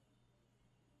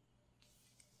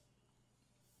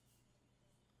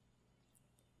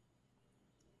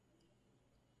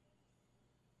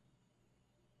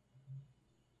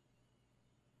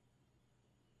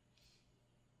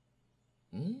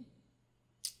 Hmm?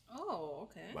 Oh,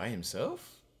 okay. By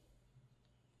himself?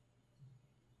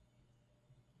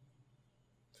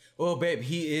 Well, babe,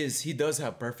 he does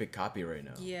have perfect copy right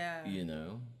now. Yeah. You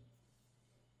know?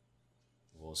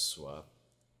 We'll swap.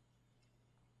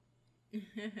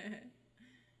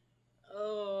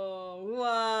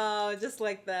 just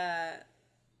like that.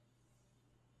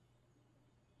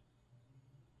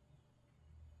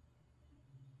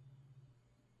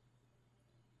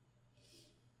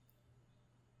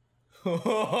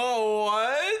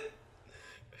 What?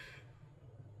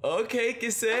 Okay,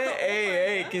 Kise.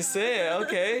 Hey, Kise.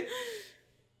 Okay.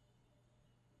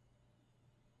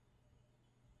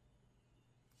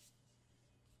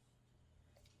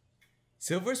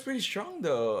 Silver's pretty strong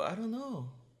though. I don't know.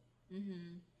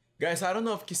 Guys, I don't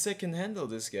know if Kise can handle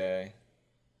this guy.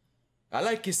 I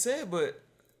like Kise, but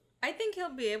I think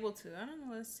he'll be able to. I don't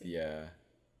know. Let's see. yeah.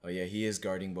 Oh yeah, he is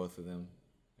guarding both of them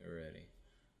already.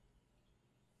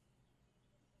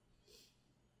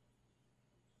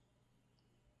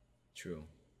 True.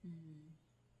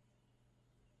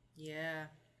 Yeah.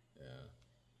 Yeah.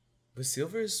 But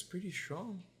Silver is pretty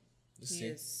strong.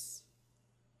 Yes.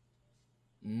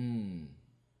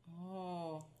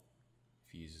 Oh.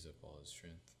 If he uses up all his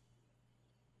strength.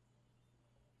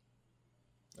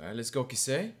 Alright, let's go,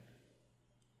 Kise.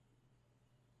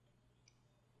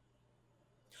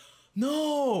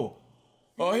 No!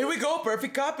 Oh, here we go.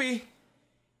 Perfect copy.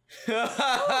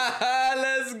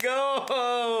 Let's go.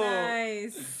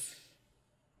 Nice.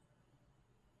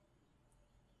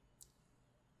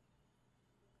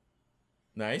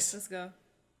 Nice. Let's go.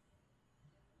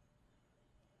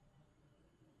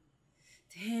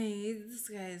 Dang, this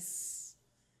guy's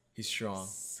He's strong.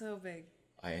 so big.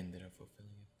 I ended up fulfilling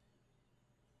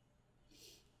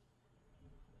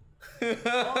it.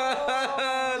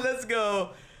 Oh. Let's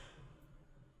go.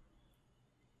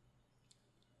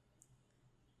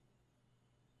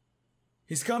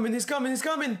 He's coming, he's coming, he's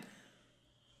coming.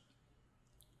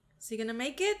 Is he gonna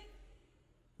make it?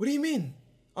 What do you mean?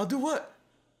 I'll do what?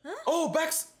 Huh? Oh,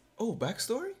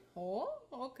 backstory? Oh,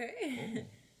 okay.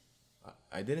 Oh.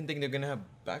 I didn't think they're gonna have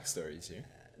backstories here.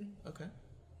 Okay.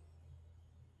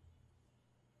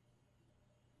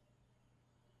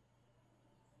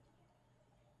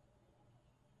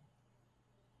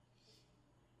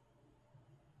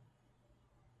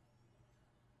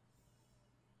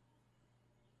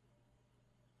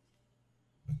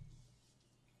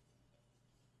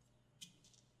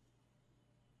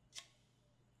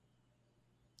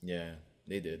 Yeah,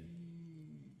 they did.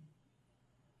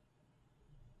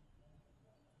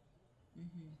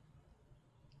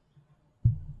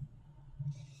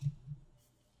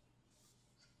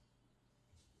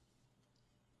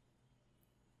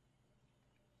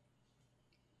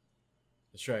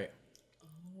 That's right.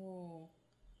 Oh.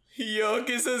 Yo,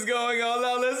 Kiss is going all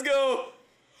out. Let's go.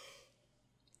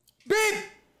 Babe!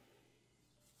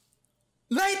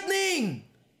 Lightning!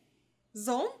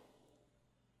 Zone?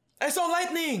 I saw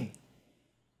lightning!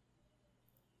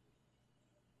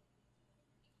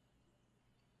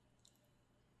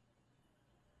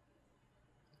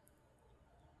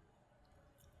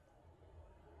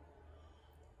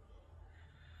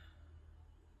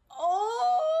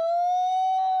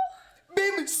 Oh!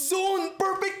 Babe, zone!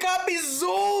 Perfect copy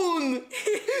zone! Yo!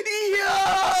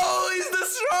 He's the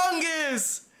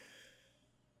strongest!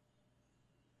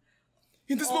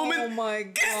 In this moment, Oh my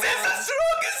god. Kiss is the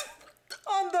strongest!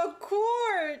 On the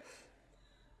court!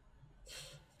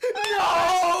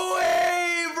 No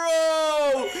way,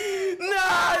 bro!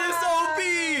 Nah, this OP!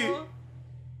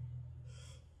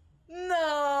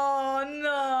 No,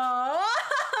 no.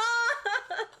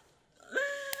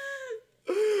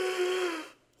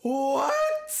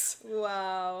 What?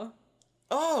 Wow.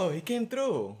 Oh, he came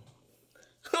through.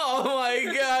 Oh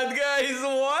my god, guys,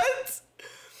 what?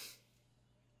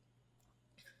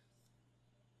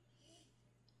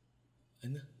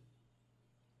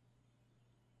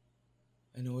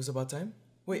 I know it was about time.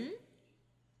 Wait.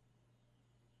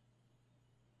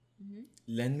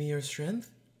 Lend me your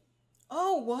strength?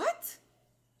 Oh, what?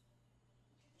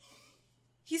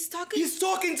 He's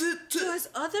talking to his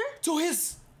other? To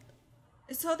his...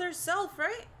 His other self,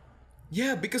 right?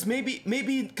 Yeah, because maybe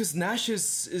because Nash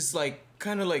is like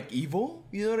kind of like evil,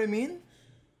 you know what I mean?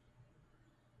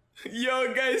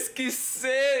 Yo guys,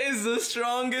 Kise is the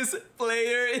strongest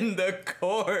player in the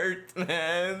court,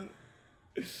 man.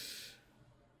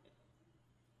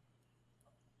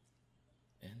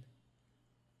 And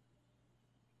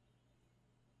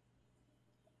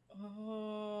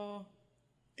Oh.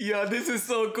 yeah, this is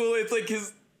so cool. It's like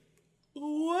his...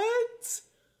 What?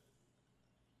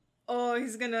 Oh,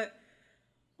 he's gonna...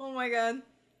 Oh my god.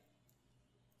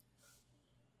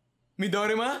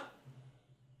 Midorima?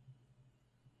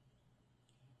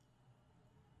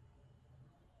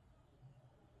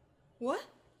 What?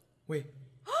 Wait.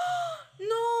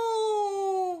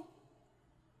 No!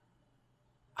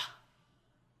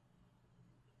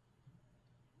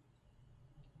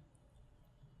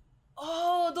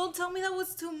 Oh, don't don't tell me that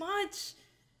was too much.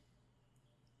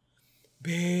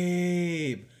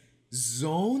 Babe,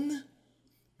 zone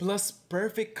plus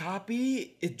perfect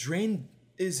copy, it drained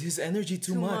his energy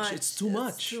too much. It's too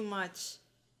much. It's too much.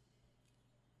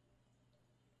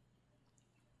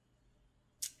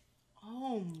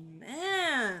 Oh,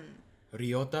 man.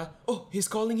 Ryota. Oh, he's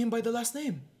calling him by the last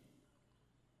name.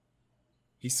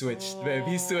 He switched, babe.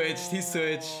 He switched. He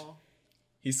switched.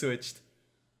 He switched.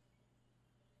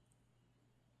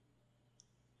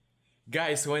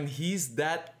 Guys, when he's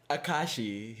that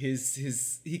Akashi,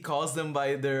 he calls them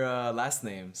by their last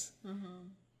names.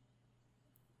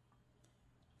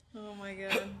 Oh my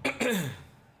god.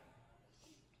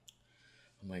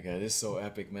 Oh my god, this is so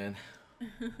epic, man.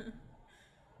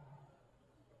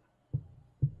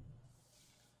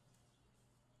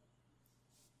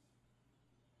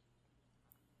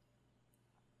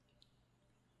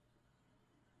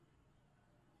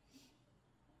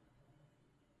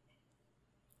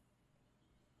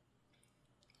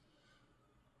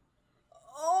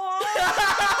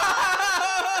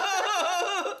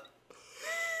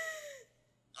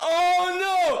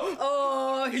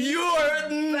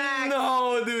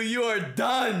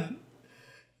 Done.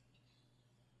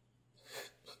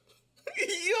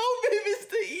 Yo, baby, it's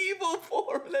the evil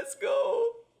form. Let's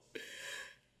go.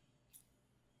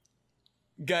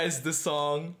 Guys, the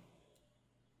song.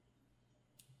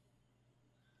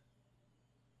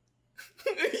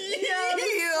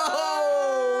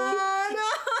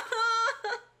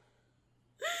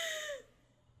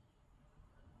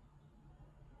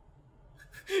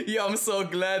 Yo, I'm so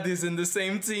glad he's in the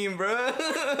same team, bro.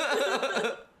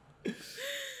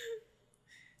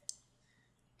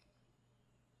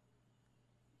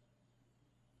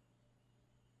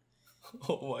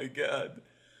 Oh my god.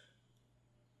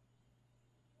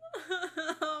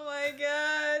 Oh my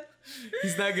god.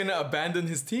 He's not gonna abandon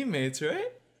his teammates,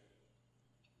 right?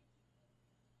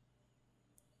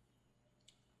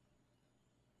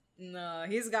 No,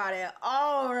 he's got it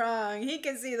all wrong. He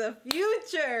can see the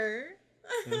future.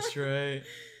 That's right.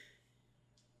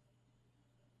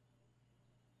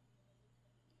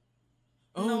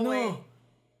 Oh no. Way.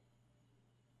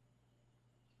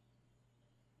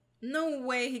 No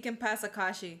way he can pass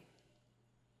Akashi.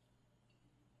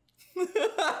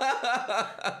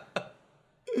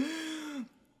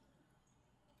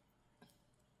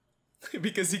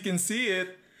 Because he can see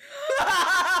it.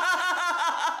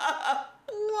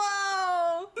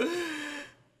 Wow.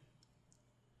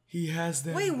 He has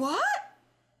them. Wait, what?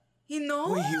 He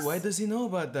knows? Wait, why does he know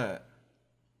about that?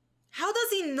 How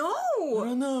does he know? I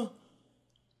don't know.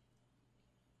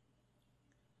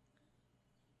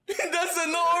 That's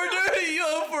an order?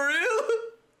 Yo, for real?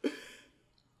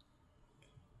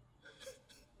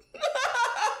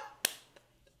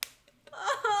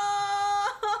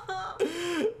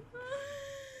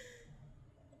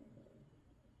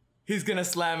 He's gonna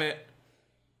slam it.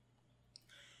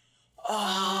 No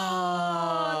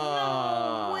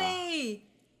way.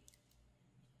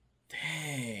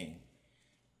 Dang.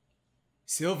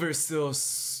 Silver's still...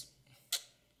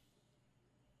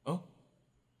 Oh?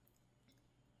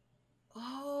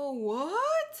 Oh,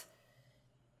 what?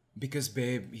 Because,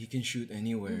 babe, he can shoot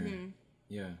anywhere.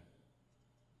 Yeah.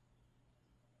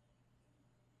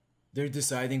 They're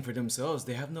deciding for themselves.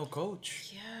 They have no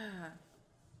coach. Yeah.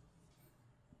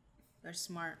 They're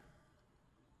smart.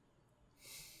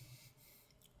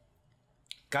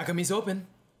 Kakami's open.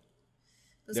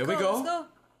 Let's we go. Let's go.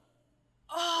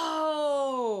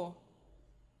 Oh.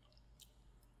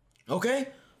 Okay.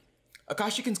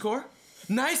 Akashi can score.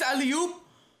 Nice alley-oop.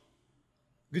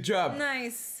 Good job.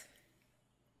 Nice.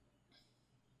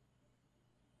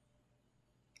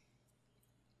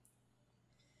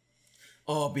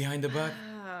 Oh, behind the back.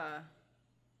 Ah.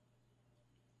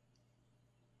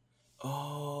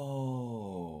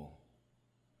 Oh.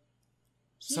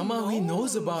 Somehow he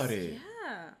knows about it. Yeah.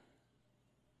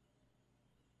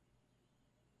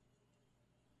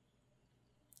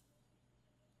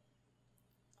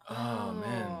 Oh,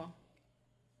 man.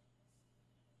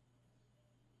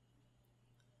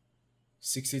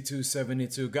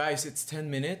 62-72. Guys, it's 10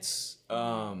 minutes.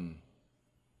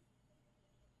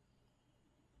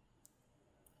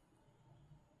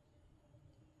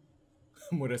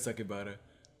 Murasaki Bara.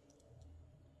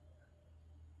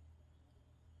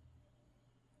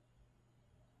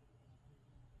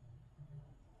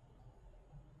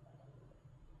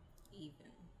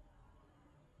 Even.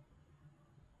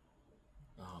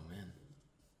 Oh, man.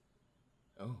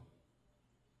 Oh.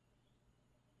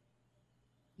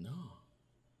 No.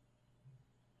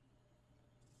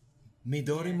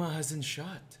 Midorima hasn't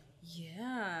shot.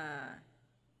 Yeah.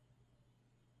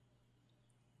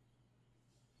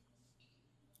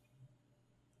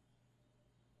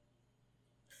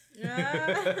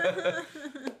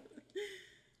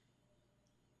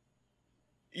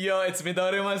 Yo, it's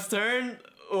Midorima's turn.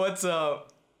 What's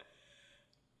up?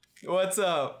 What's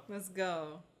up? Let's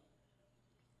go.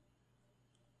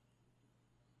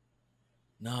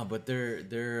 Nah, but they're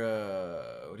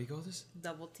what do you call this?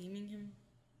 Double teaming him.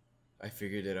 I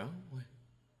figured it out. What?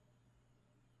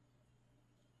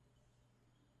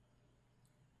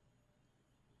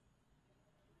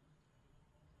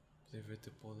 Deliver to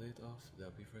pull it off.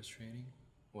 That'll be frustrating.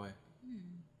 Why?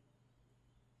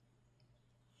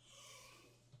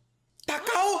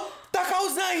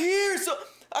 Takao's not here, so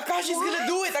Akashi's gonna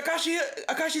do it.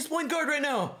 Akashi's point guard right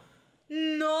now.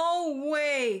 No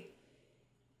way.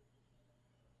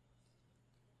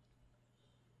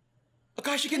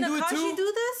 Akashi can do it too. Akashi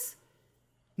do this?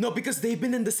 No, because they've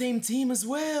been in the same team as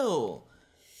well.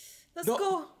 Let's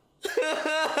go.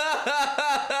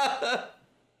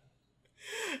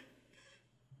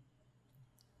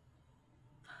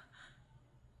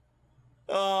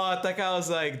 Oh, Takao's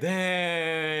like,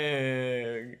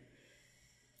 dang.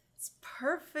 It's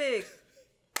perfect.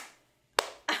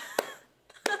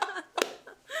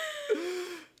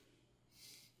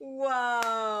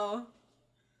 Wow.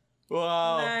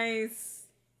 Wow. Nice.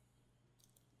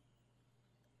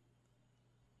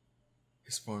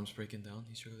 His form's breaking down.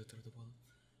 He's struggling to throw the ball.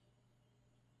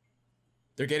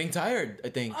 They're getting tired, I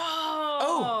think.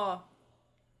 Oh.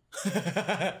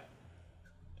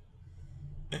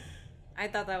 I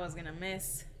thought that was gonna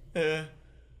miss. Yeah.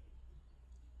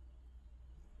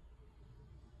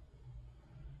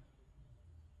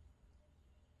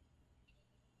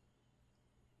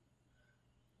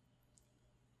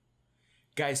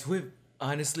 Guys, we've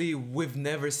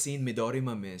never seen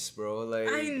Midorima miss, bro. Like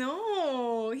I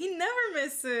know. He never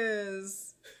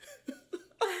misses.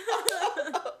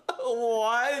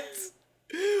 What?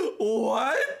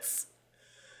 What?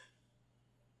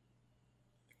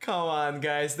 Come on,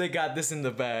 guys. They got this in the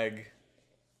bag.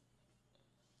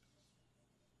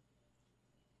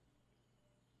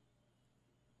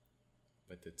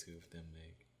 But the two of them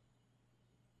make.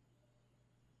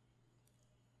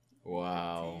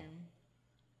 Wow.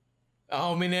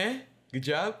 Oh, Mine. Good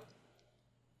job.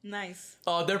 Nice.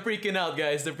 Oh, they're freaking out,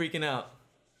 guys. They're freaking out.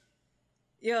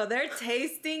 Yo, they're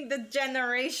tasting the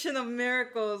generation of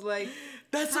miracles. Like,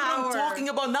 that's power. what I'm talking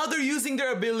about. Now they're using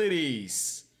their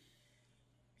abilities.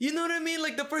 You know what I mean?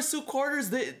 Like the first 2 quarters,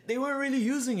 they weren't really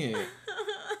using it.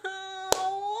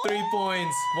 3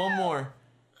 points. One more.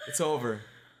 It's over.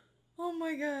 Oh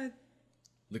my god.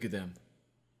 Look at them.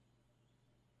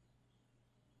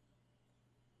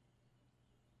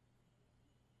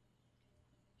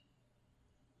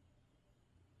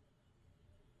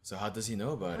 So how does he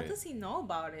know about it? How does he know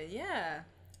about it? Yeah.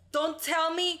 Don't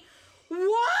tell me.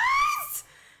 What?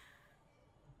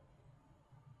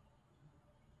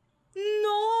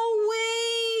 No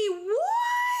way!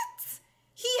 What?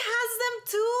 He has them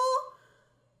too?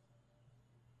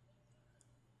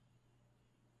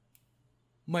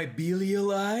 My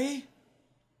bilial eye?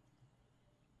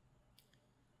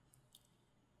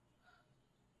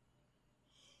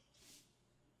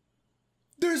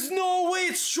 There's no way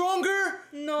it's stronger?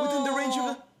 No. Within the range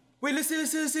of the... Wait, let's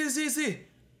see.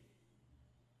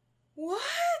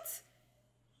 What?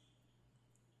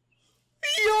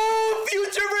 Yo!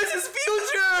 Future versus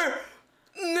future!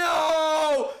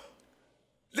 No!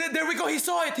 There we go. He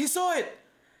saw it.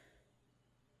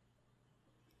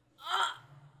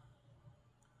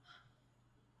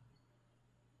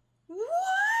 What?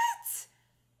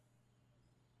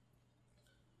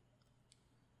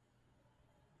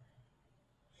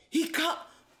 He can't...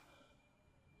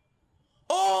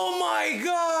 Oh my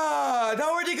god!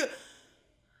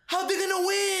 How they gonna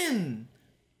win?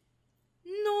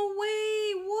 No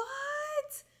way!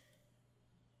 What?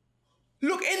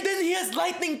 Look, and then he has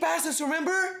lightning passes,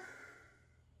 remember?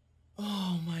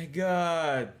 Oh my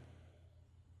god.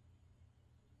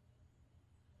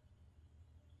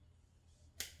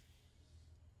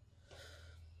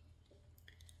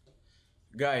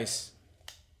 Guys.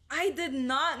 I did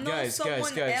not know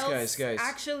someone else guys.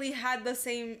 actually had the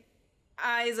same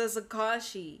eyes as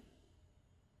Akashi.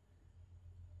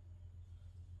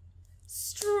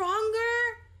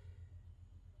 Stronger?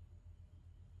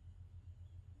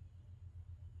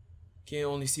 Can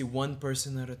only see one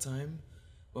person at a time,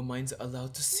 but mine's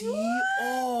allowed to see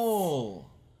all.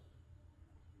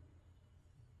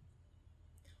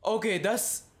 Okay,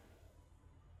 that's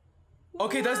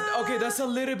a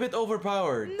little bit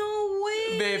overpowered. No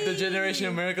way. Babe, the Generation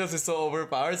of Miracles is so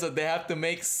overpowered, so they have to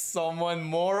make someone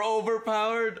more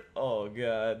overpowered. Oh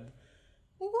god.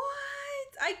 What?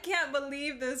 I can't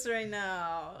believe this right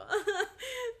now.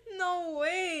 No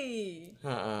way.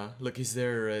 Look, he's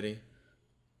there already.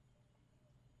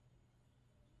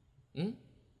 Hmm?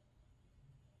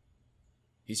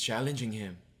 He's challenging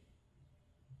him.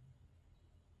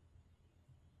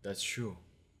 That's true.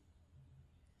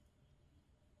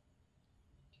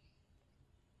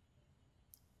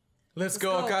 Let's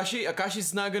go, Akashi.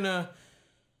 Akashi's not gonna...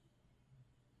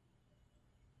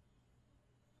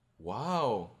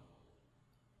 Wow.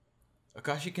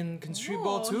 Akashi can street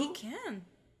ball too? He can.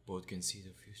 Both can see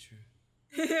the future.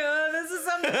 Yeah, this is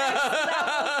some next level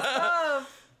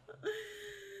stuff.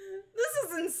 This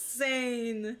is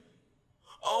insane.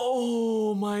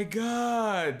 Oh my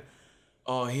god.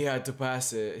 Oh, he had to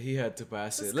pass it. He had to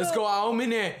pass it. Let's go,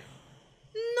 Aomine.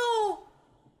 No.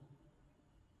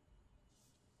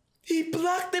 He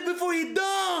blocked it before he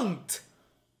dunked.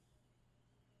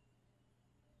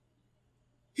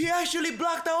 He actually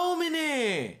blocked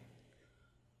Aomine.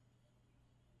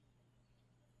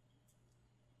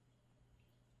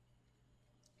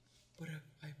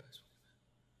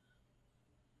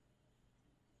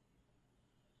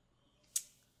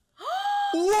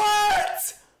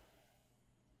 What?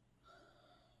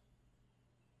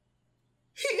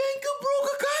 He ankle broke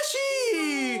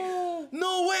Akashi!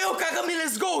 No way! Oh, Kagami,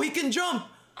 let's go! He can jump!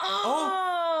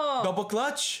 Oh! Double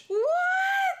clutch?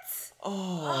 What?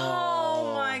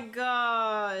 Oh my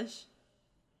gosh.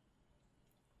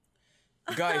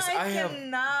 Guys, I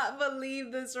cannot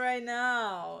believe this right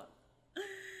now.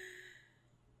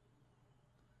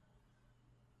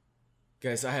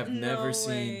 Guys, I have never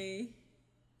seen...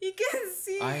 You can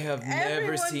see I have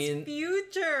never seen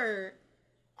future.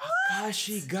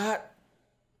 Akashi got...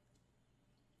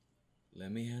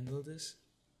 Let me handle this.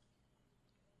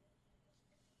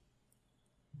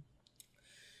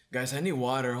 Guys, I need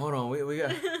water. Hold on. We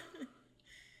got...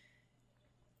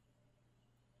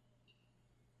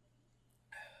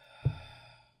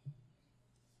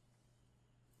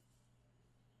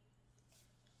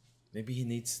 Maybe he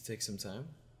needs to take some time.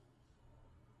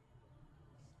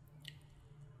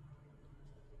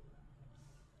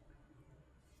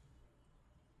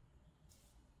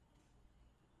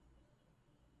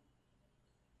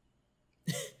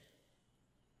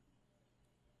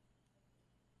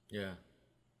 Yeah.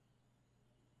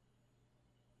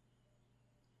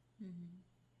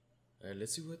 Alright,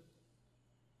 let's see what...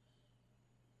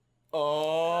 Oh!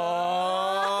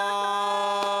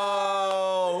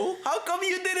 How come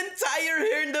you didn't tie your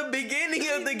hair in the beginning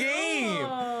of the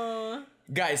game?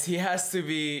 Guys, he has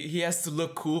to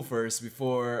look cool first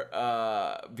before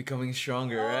becoming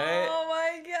stronger, right? Oh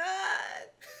my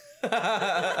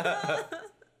god!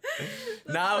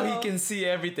 Now he can see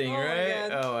everything, right?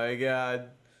 Oh my god.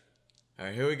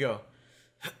 Alright, here we go.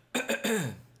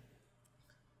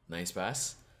 Nice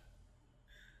pass.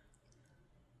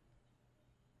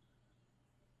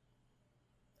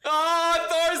 Oh,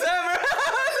 Thor's hammer!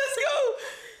 Let's go!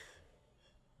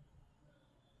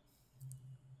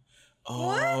 Oh,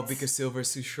 what? Because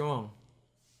Silver's too strong.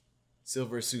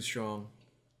 Silver's too strong.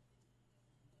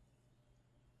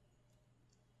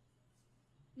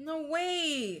 No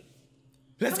way!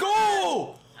 Let's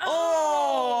go!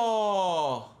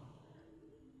 Oh!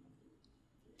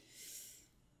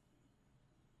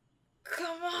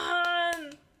 Come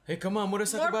on! Hey, come on,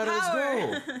 Murasaki Bada, let's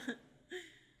go!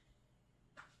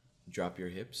 Drop your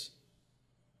hips.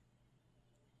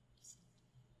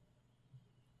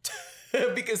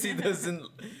 Because he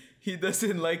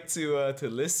doesn't like to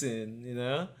listen, you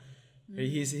know?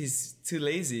 He's too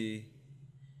lazy.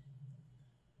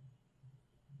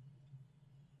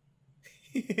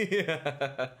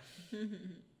 Yeah.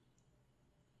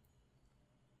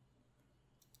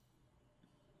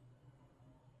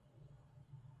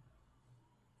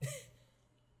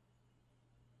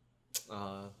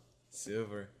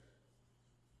 Silver.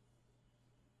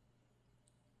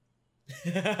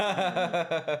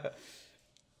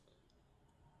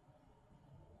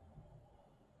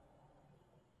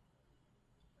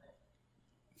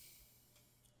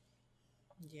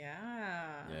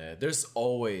 Yeah, there's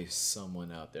always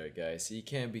someone out there, guys. You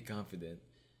can't be confident.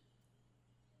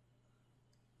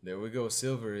 There we go.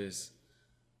 Silver is.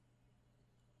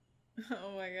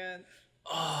 Oh my god.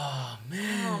 Oh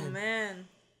man. Oh man.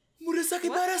 Murasaki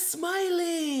Bada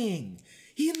smiling.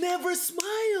 He never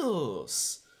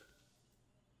smiles.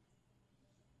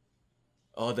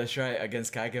 Oh, that's right.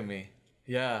 Against Kagami.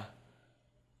 Yeah.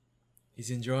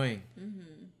 He's enjoying.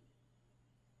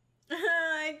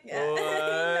 He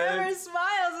never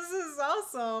smiles. This is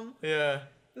awesome. Yeah.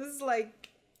 This is like...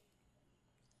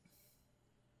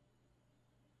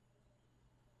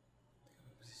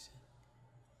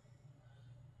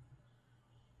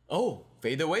 Oh,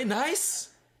 fade away. Nice.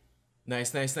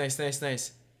 Nice, nice, nice, nice,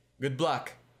 nice. Good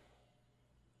block.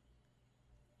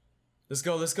 Let's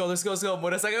go, let's go, let's go, let's go.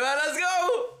 Murasaki, let's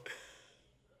go!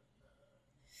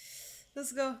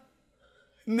 Let's go.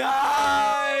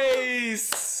 Nice!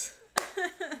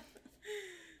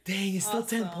 Dang, it's still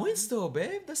Awesome. 10 points though,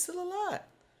 babe. That's still a lot.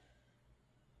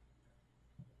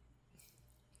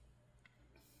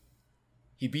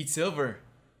 He beat Silver.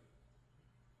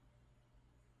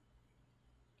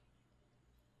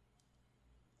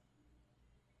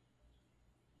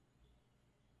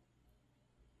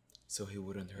 So he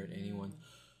wouldn't hurt anyone.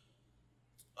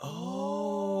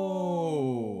 Oh.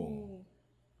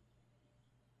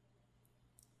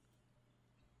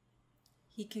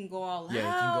 He can go all out. Yeah, he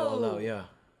can go all out, yeah.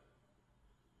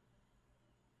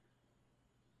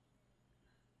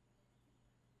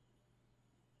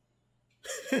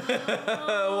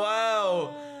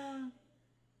 Wow.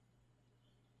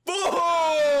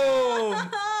 Boom!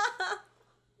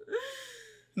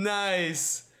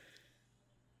 Nice.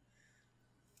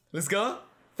 Let's go.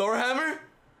 Thor hammer.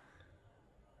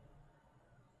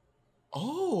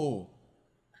 Oh.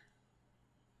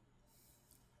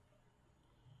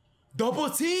 Double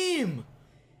team.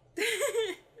 Let's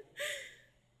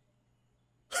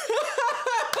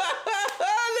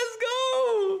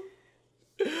go.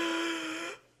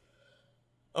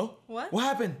 Oh. What? What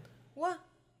happened? What?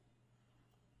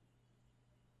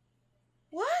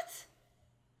 What?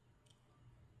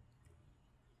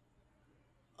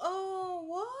 Oh,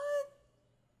 what?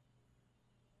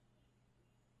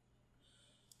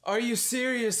 Are you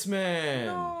serious, man?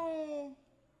 No.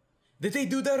 Did they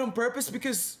do that on purpose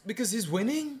because he's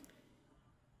winning?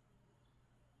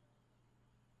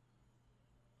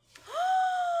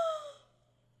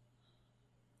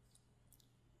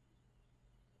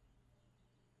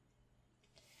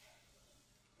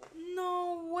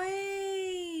 No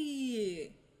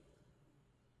way.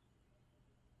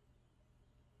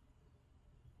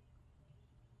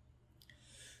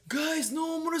 Guys,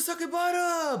 no, Murasaki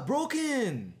Bara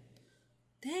broken.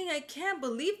 Dang, I can't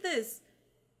believe this.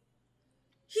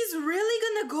 He's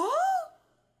really gonna go?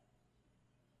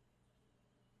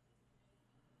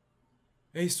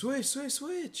 Hey,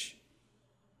 switch.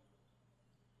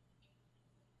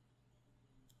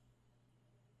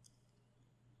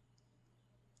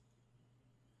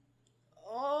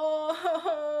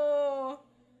 Oh.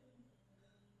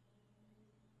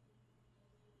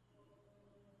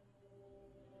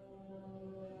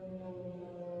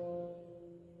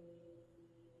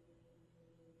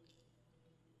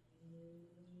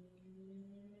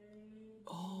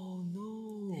 Oh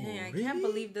no. Dang, I Really? can't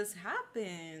believe this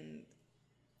happened.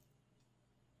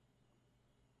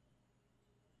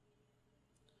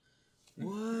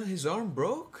 What? His arm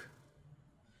broke?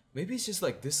 Maybe it's just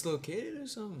like dislocated or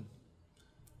something.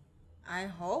 I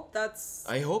hope that's...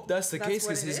 I hope that's the case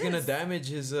what because it he's gonna is. damage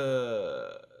his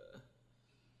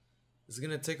It's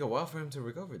gonna take a while for him to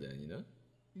recover then, you know?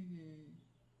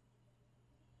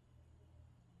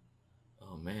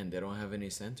 Oh man, they don't have any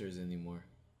centers anymore.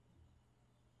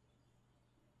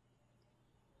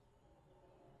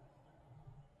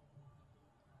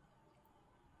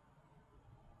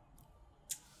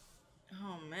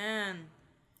 Oh, man.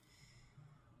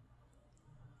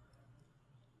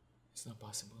 It's not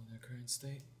possible in their current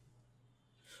state.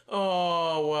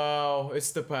 Oh wow,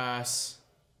 it's the pass.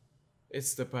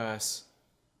 It's the pass.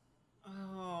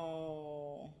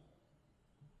 Oh.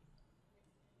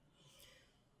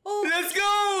 Oh. Let's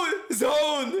go!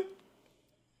 Zone!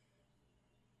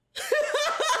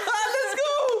 Let's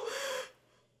go!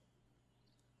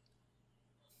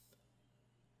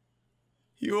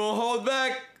 You won't hold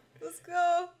back. Let's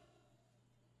go.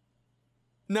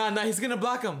 Nah, he's gonna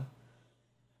block him.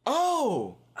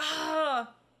 Oh!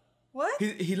 Ah. What?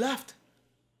 He left.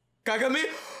 Kagami!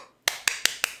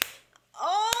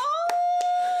 Oh.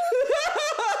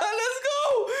 Let's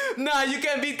go! Nah, you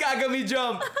can't beat Kagami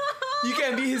jump. You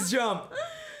can't beat his jump.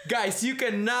 Guys, you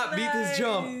cannot beat his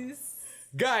jump. Nice.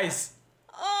 Guys.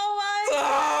 Oh my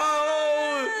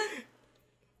Oh!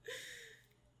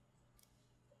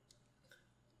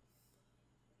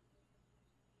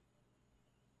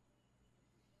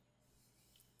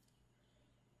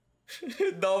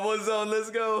 Double zone, let's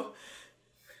go.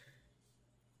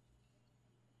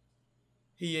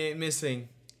 He ain't missing.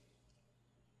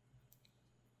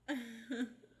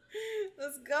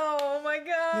 Let's go. Oh my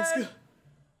god. Let's go.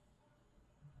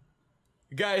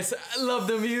 Guys, I love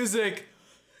the music.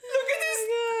 Look at this.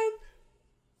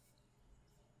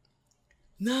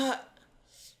 Nah,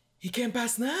 he can't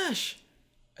pass Nash.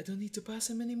 I don't need to pass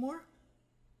him anymore.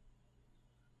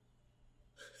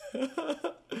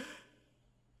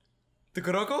 The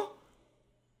Kuroko?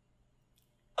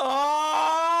 Oh!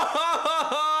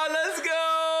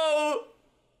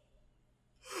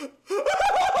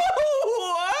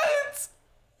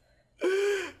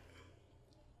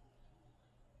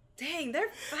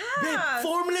 lost.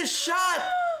 Formless shot!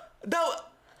 That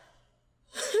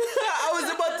I was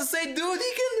about to say, dude,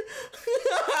 he can...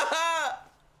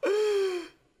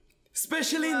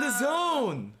 Especially in the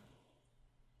zone.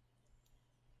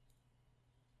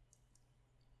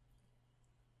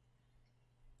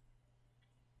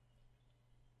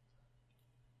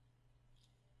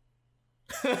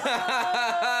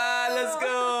 Let's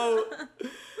go.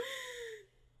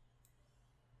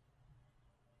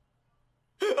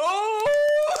 Oh!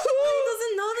 He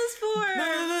doesn't know this form. No.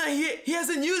 He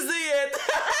hasn't used it yet.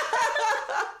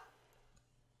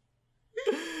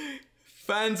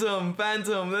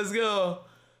 Phantom, let's go.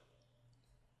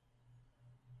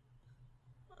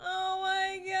 Oh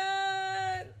my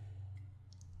god.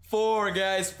 4,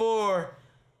 guys, 4.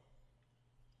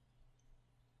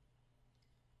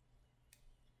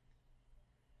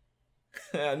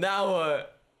 Now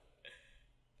what?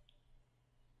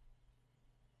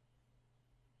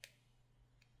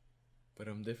 But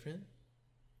I'm different?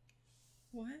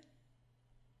 What?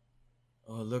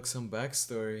 Oh, look, some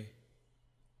backstory.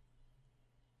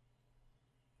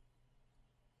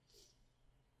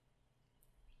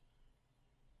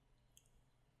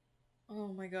 Oh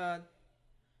my god.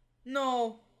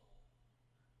 No.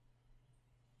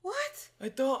 What? I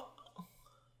thought...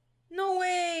 No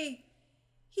way.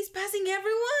 He's passing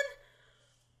everyone?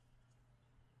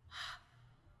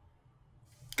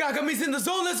 Kagami's in the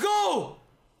zone, let's go!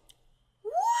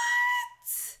 What?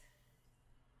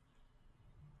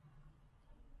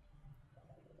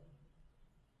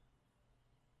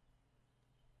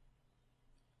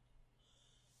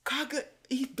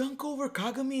 He dunk over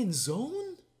Kagami in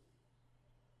zone?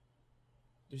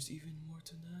 There's even more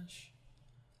to Nash.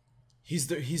 He's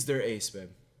their ace, babe.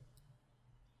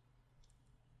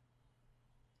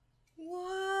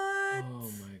 What?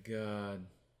 Oh my god.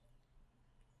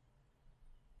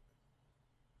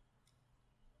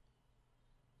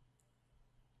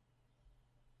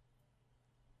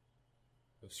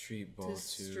 Street ball to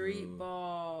street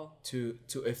ball to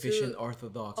efficient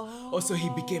orthodox. Oh, so he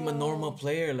became a normal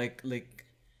player, like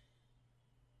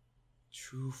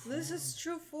true form. This is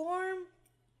true form.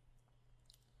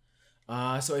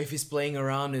 So if he's playing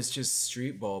around, it's just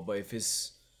street ball. But if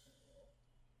he's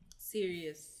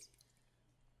serious,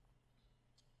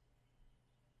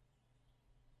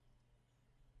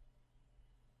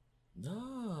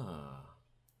 nah.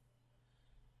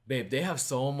 Babe, they have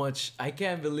so much. I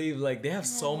can't believe, like, they have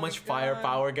so much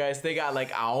firepower, guys. They got like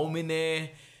Aomine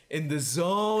in the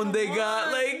zone. They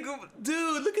got like,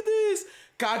 dude, look at this.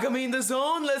 Kagami in the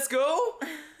zone. Let's go.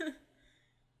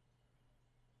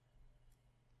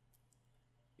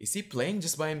 Is he playing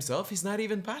just by himself? He's not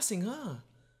even passing, huh?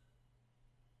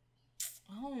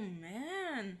 Oh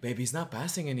man. Babe, he's not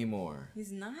passing anymore.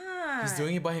 He's not. He's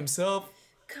doing it by himself.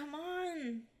 Come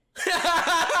on.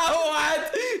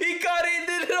 What? He got it.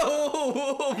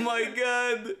 Oh my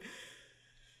god.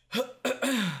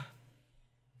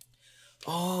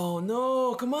 Oh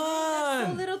no, come on.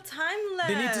 So little time left.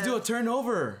 They need to do a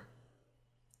turnover.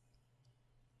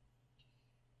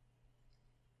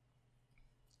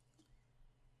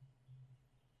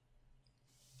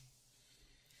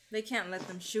 They can't let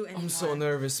them shoot anymore. I'm so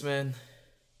nervous, man.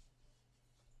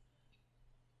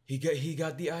 He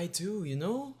got the eye too, you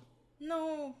know?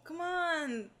 No, come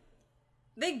on.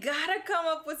 They gotta come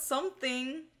up with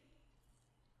something.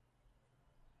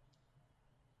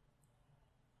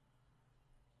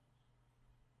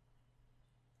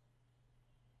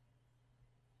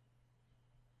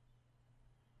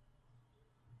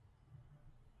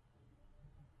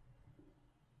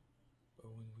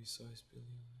 But when we saw his billion,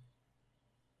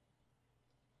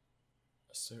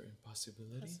 a certain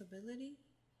possibility.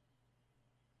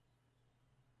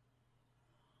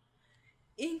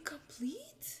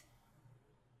 Incomplete?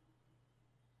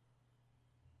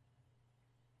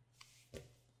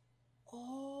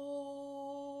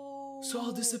 Oh. So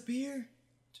I'll disappear.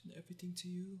 Turn everything to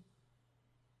you.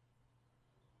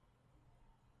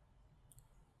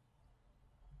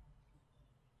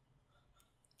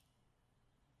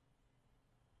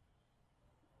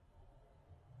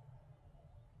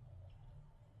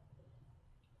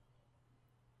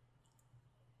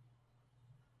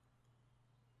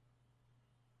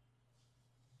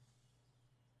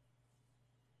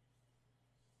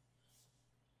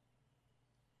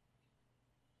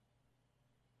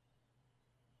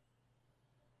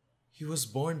 He was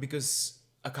born because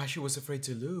Akashi was afraid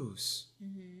to lose.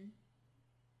 Mm-hmm.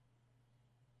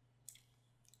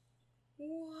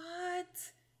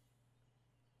 What?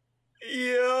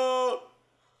 Yo!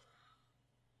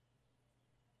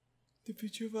 The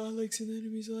picture of Alex and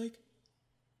enemies like...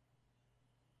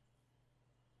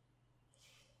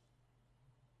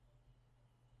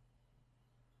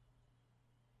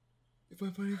 If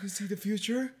my body can see the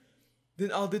future,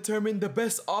 then I'll determine the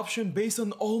best option based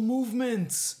on all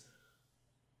movements.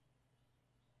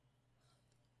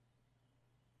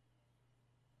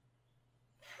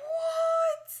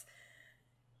 What?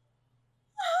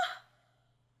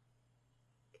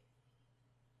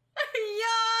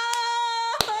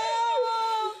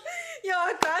 Yo,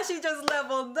 Akashi just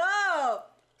leveled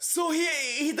up. So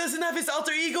he doesn't have his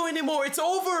alter ego anymore. It's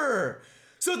over.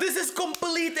 So this is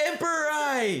complete Emperor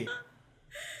Eye.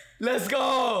 Let's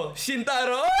go,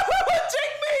 Shintaro.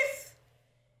 Checkmate.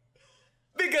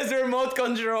 Because remote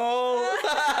control.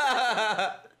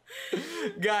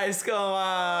 Guys, come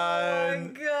on. Oh my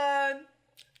god.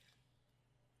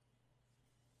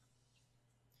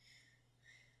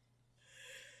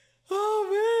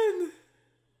 Oh man.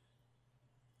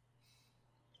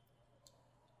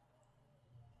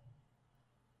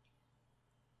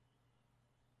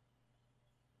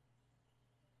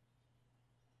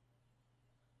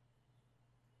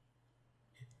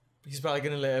 He's probably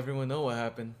gonna let everyone know what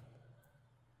happened.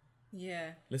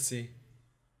 Yeah. Let's see.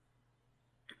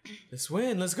 Let's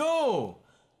win. Let's go.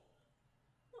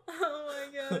 Oh my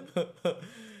god.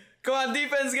 Come on,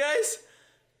 defense, guys.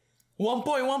 1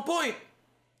 point, 1 point.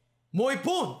 Moi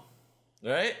pun.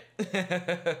 Right?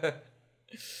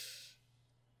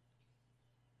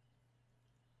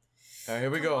 Alright, here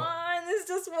we go. Come on, it's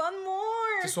just one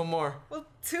more. Just one more. Well,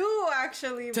 two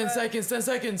actually. 10 seconds, 10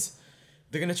 seconds.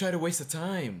 They're gonna try to waste the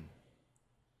time.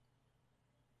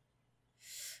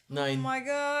 9. Oh my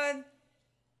god.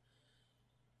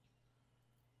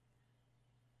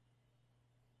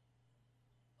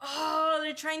 Oh,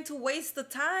 they're trying to waste the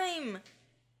time.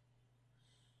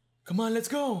 Come on, let's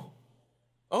go.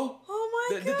 Oh. Oh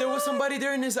my god. There was somebody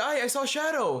there in his eye. I saw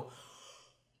shadow.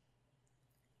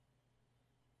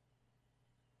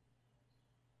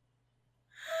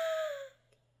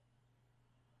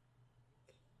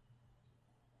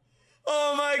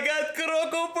 Oh my god,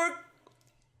 Kuroko for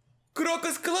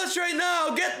Kuroko's clutch right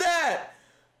now. Get that.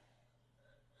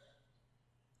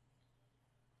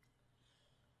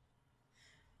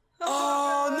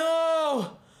 Oh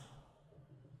no.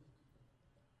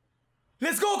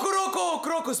 Let's go, Kuroko.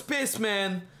 Kuroko's pissed,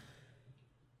 man.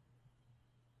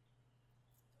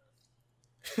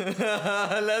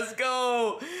 Let's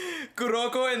go.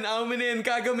 Kuroko and Aomine and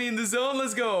Kagami in the zone.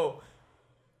 Let's go.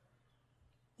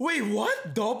 Wait,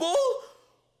 what? Double?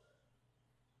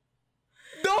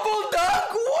 Double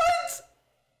dunk? What?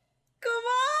 Come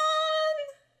on.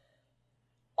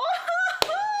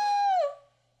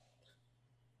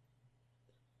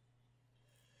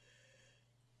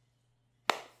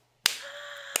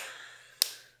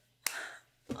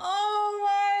 Oh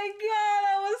my god,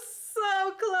 I was so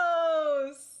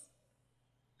close.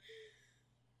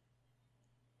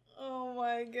 Oh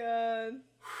my god.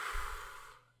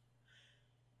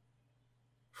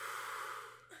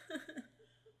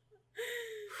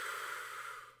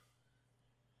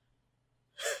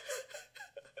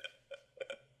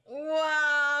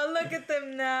 Wow, look at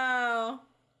them now.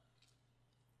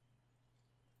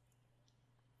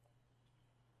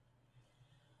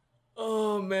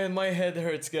 Oh man, my head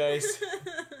hurts, guys.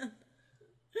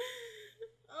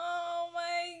 Oh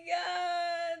my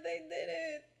god, they did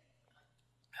it.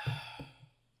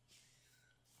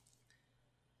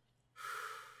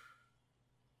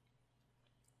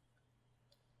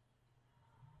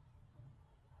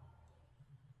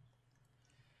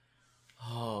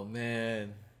 Oh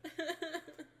man.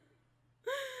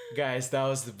 Guys, that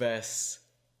was the best.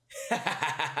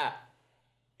 But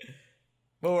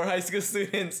we're high school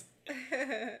students.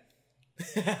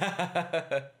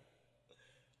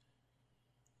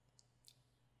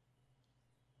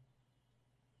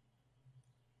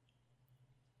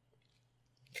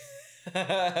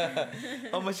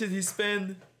 How much did he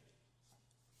spend?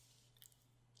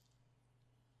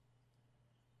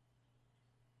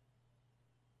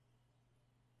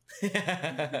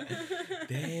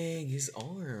 Dang, his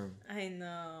arm. I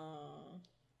know.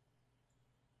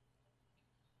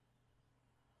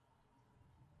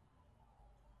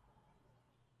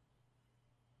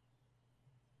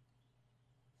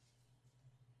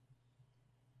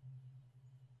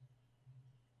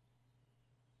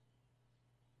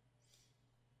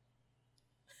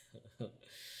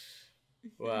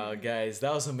 Wow, guys,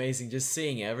 that was amazing. Just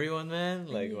seeing everyone, man.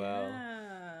 Like, wow. Yeah.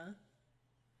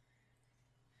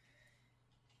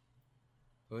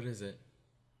 What is it?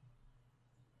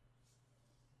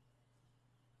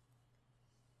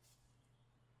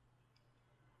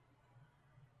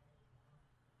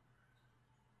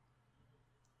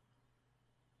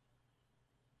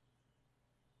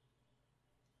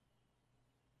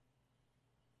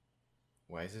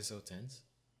 Why is it so tense?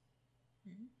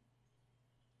 Hmm?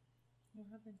 What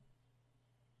happened?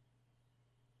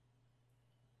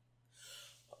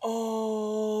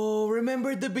 Oh,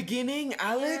 remember the beginning,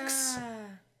 Alex? Yeah.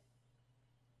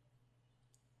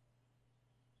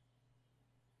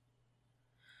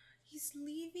 He's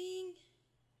leaving.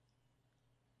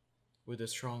 With a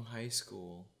strong high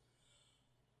school.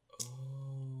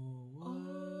 Oh, what?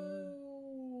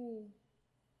 Oh.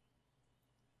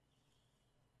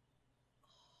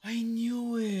 I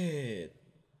knew it.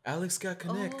 Alex got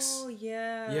connects. Oh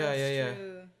yeah. Yeah, That's yeah, yeah.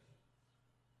 true.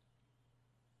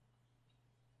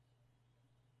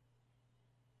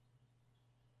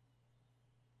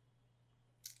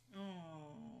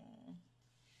 Oh.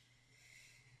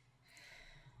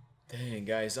 Dang,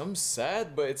 guys, I'm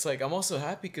sad, but it's like I'm also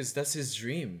happy because that's his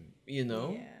dream, you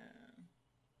know? Yeah.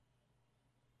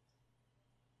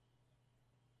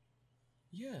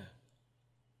 Yeah.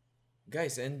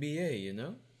 Guys, NBA, you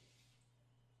know?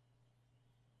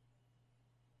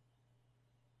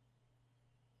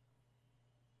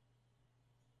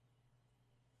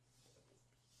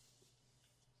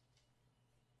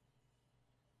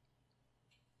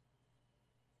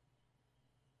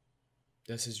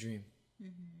 That's his dream.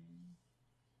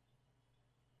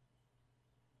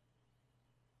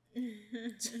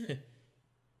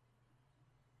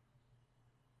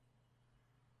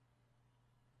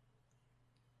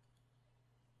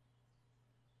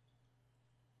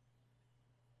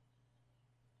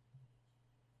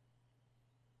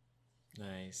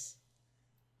 Nice.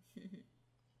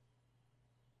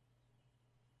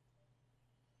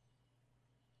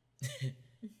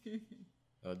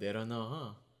 Oh, they don't know,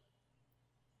 huh?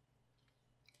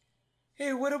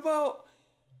 Hey, what about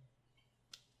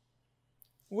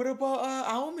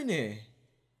Aomine?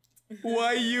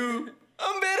 Why you?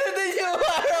 I'm better than you.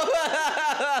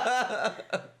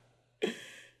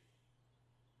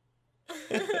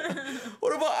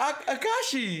 What about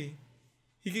Akashi?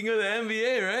 He can go to the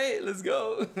NBA, right? Let's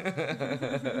go.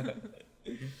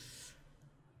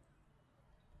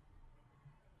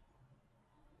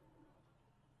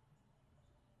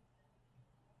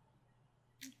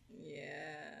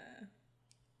 Yeah.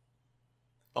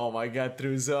 Oh my god,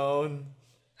 through zone.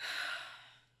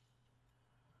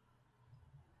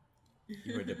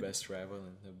 You were the best rival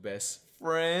and the best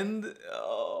friend.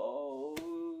 Oh,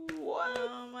 what?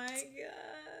 Oh my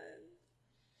god.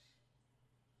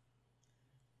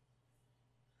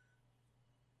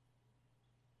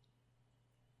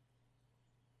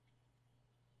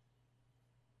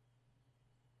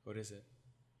 What is it?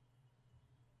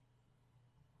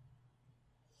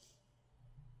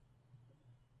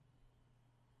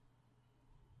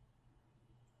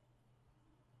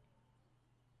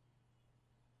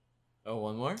 Oh,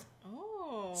 one more?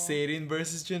 Oh. Seirin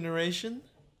versus Generation?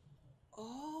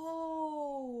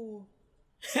 Oh.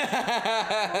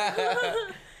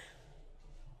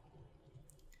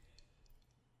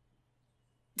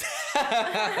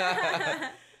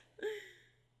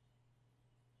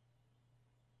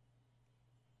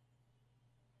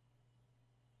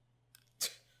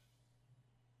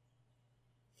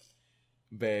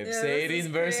 Babe, Yeah, this Seirin is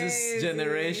versus crazy.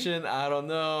 Generation? I don't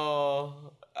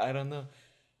know. I don't know.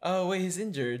 Oh, wait, he's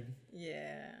injured.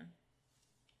 Yeah.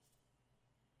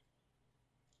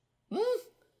 Hmm?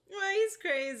 Well, he's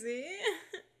crazy.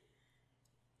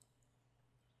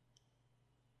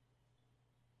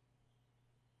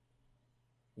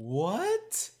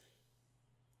 What?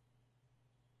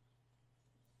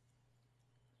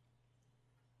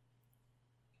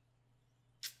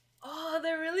 Oh,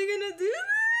 they're really gonna do this?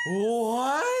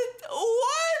 What?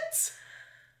 What?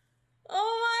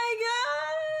 Oh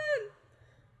my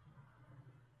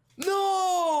god!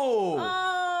 No!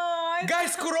 Oh,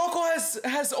 Guys, Kuroko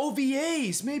has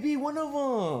OVAs. Maybe one of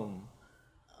them.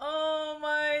 oh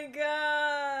my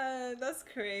god, that's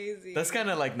crazy. That's kind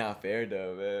of like not fair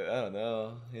though, but I don't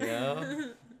know. You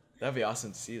know? That'd be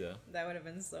awesome to see though. That would have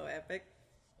been so epic.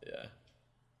 Yeah.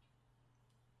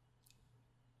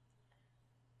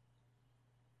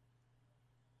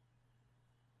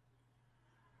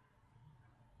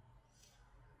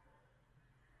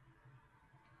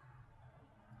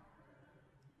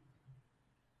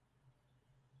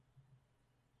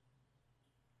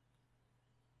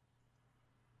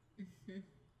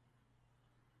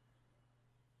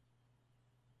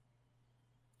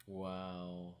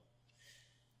 Wow.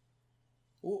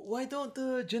 Why don't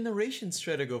the generations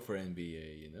try to go for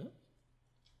NBA, you know?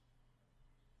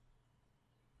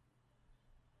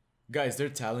 Guys, they're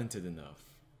talented enough.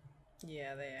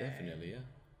 Yeah, they are. Definitely, yeah.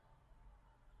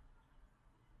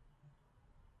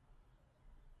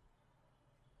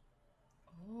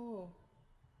 Oh.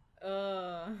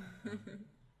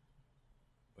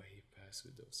 But he passed. Pass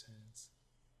with those hands.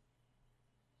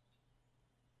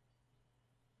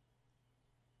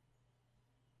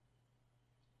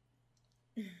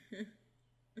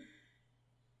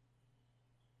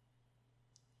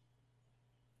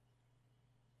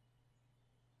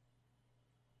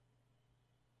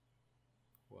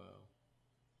 Wow.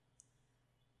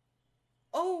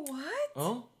 Oh, what?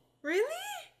 Oh? Really?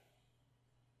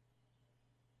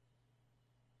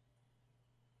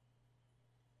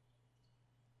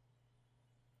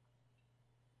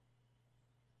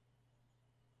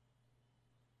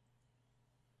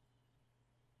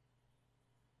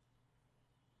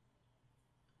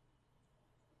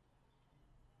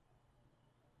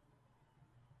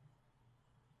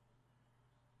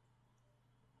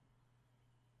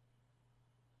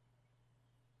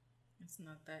 It's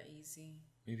not that easy.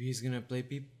 Maybe he's gonna play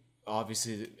people.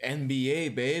 Obviously, the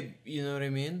NBA, babe. You know what I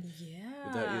mean? Yeah.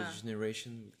 Without your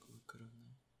generation, we could have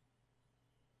known.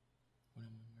 When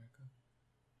I'm in America.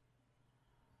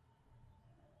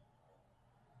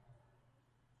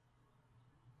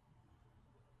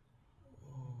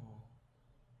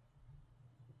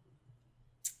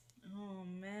 Oh,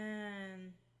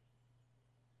 man.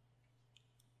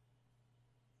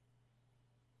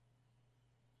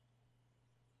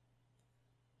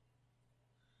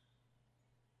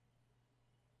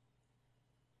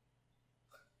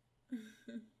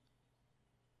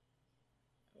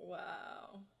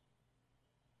 Wow.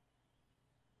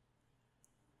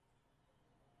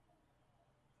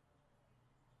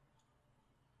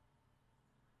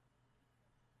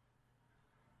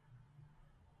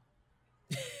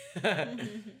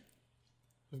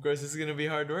 Of course, it's gonna be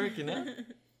hard work, you know?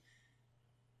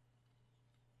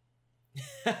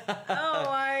 Oh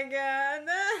my god.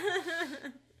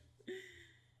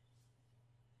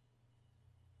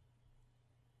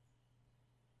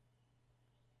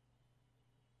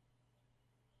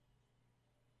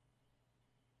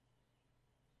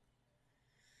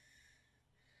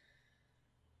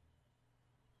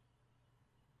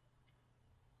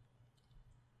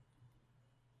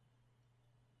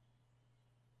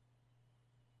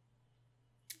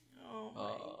 Oh my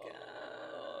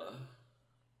god.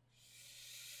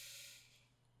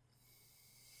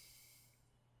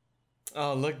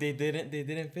 Oh, look, they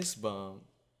didn't fist bump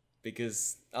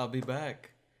because I'll be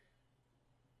back.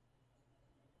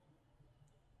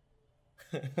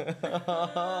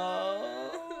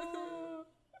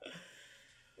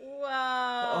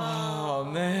 Wow. Oh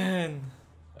man.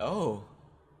 Oh.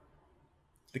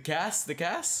 The cast?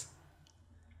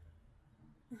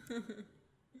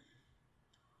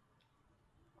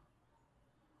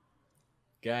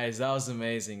 Guys, that was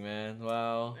amazing, man.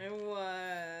 Wow. It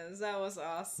was. That was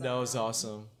awesome. That was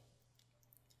awesome.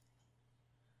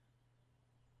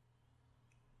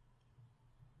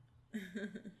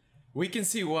 We can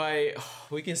see why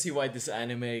this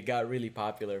anime got really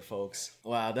popular, folks.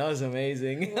 Wow, that was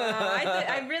amazing. Wow,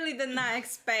 I really did not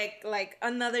expect like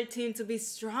another team to be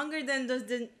stronger than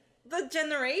the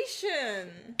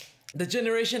generation. The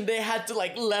generation, they had to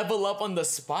like level up on the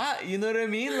spot, you know what I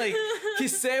mean? Like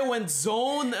Kise went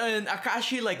zone and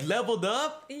Akashi like leveled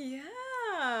up. Yeah.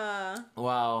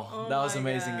 Wow, Oh that was my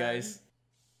amazing, God. guys.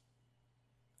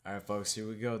 All right, folks, here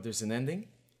we go. There's an ending.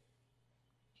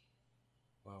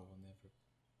 Wow, we'll never.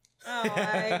 Oh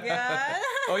my god.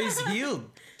 Oh, he's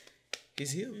healed.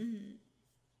 He's healed. Mm-hmm.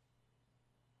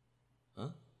 Huh?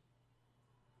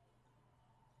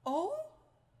 Oh.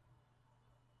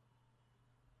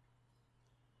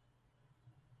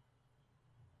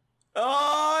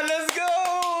 Oh, let's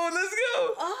go! Let's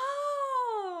go!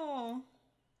 Oh.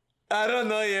 I don't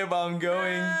know yet, but I'm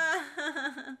going.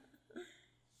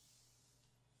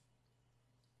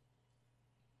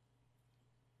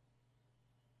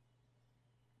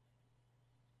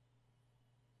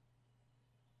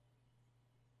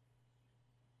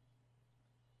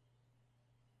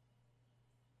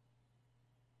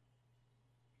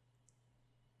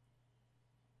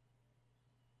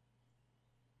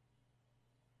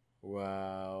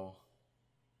 Wow.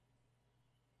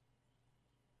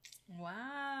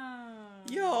 Wow.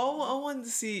 Yo, I want to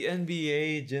see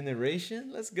NBA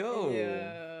generation. Let's go.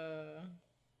 Yeah.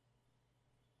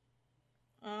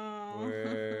 Oh.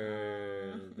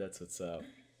 Word. That's what's up.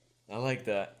 I like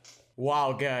that.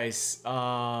 Wow, guys.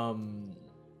 That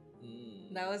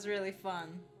was really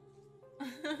fun.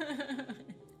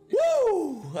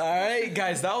 Woo! All right,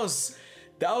 guys.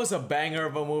 that was a banger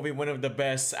of a movie, one of the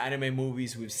best anime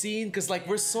movies we've seen, because like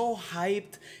we're so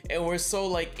hyped and we're so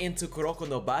like into Kuroko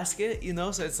no Basket, you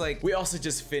know. So it's like we also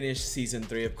just finished season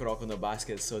 3 of Kuroko no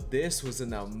Basket, so this was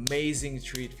an amazing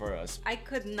treat for us. I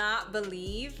could not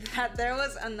believe that there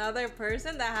was another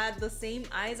person that had the same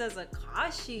eyes as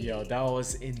Akashi. Yo, that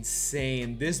was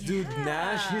insane. This dude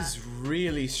Nash, he's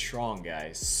really strong,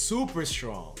 guys. Super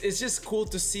strong. It's just cool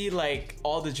to see like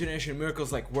all the Generation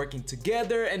Miracles like working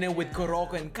together, and then with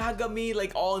Kuroko and Kagami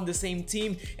like all in the same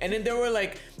team. And then there were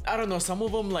like, I don't know, some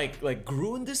of them like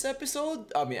grew in this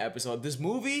this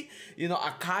movie. You know,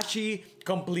 Akashi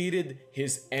completed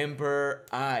his Emperor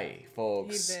Eye,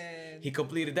 folks. He did. He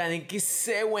completed that, and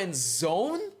Kise went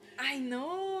zone. I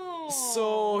know.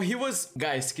 So he was,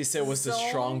 guys, Kise was the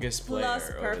strongest player plus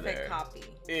perfect over there. copy.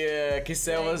 Yeah,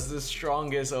 Kise was the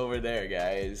strongest over there,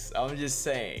 guys. I'm just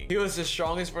saying. He was the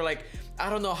strongest for like, I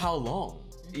don't know how long.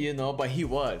 You know, but he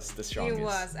was the strongest. He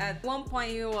was. At one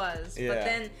point he was. Yeah. But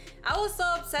then I was so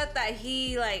upset that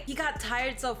he got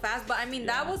tired so fast. But I mean,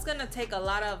 that was gonna take a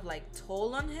lot of like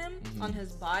toll on him, on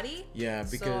his body. Yeah,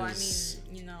 because so,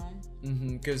 I mean, you know.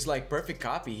 Because like perfect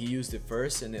copy, he used it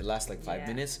first and it lasts like 5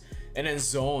 minutes. And then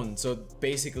zone, so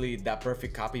basically that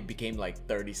perfect copy became like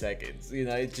 30 seconds. You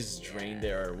know, it just drained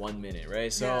there 1 minute,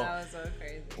 right? So that was so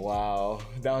crazy. Wow,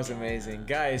 that was amazing.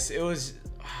 Guys, it was...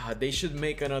 they should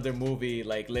make another movie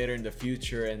like later in the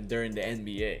future and during the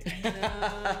NBA.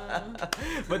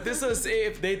 But this was,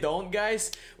 if they don't,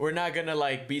 guys, we're not gonna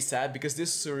like be sad, because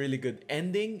this is a really good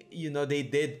ending. You know, they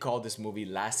did call this movie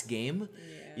Last Game.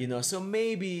 You know, so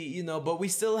maybe, you know, but we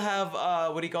still have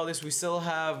we still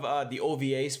have the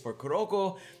OVAs for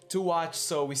Kuroko to watch,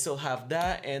 so we still have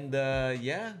that, and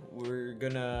yeah, we're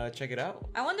gonna check it out.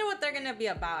 I wonder what they're gonna be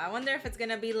about. I wonder if it's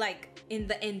gonna be like in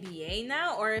the NBA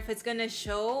now, or if it's gonna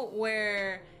show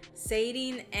where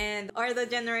Seirin and the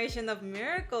Generation of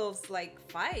Miracles like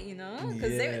fight, you know,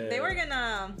 because they were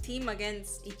gonna team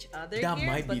against each other. That here,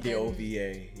 might be the then, OVA,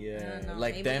 yeah, know,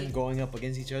 like maybe them going up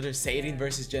against each other. Seirin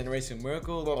versus Generation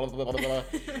Miracle,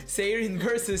 Seirin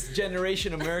versus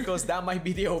Generation of Miracles. That might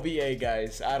be the OVA,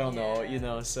 guys. I don't know, you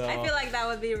know. So I feel like that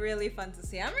would be really fun to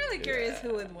see. I'm really curious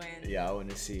who would win. Yeah, I want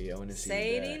to see.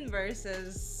 Seirin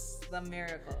versus the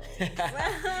Miracle.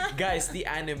 Guys, the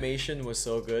animation was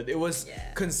so good. It was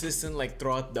consistent like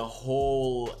throughout the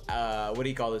whole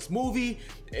movie.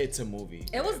 It's a movie.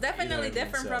 It was definitely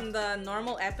different from the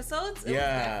normal episodes.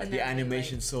 The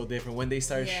animation's so different. When they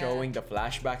started showing the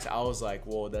flashbacks, I was like,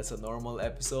 whoa, that's a normal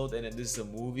episode, and then this is a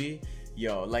movie.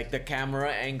 Yo, like the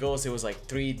camera angles, it was like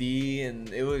 3D, and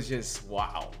it was just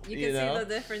wow. You can see the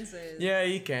differences. Yeah,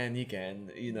 you can.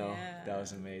 You know, that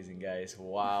was amazing, guys.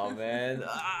 Wow, man.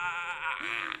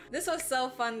 This was so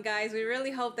fun, guys. We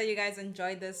really hope that you guys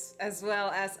enjoyed this as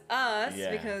well as us,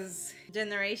 because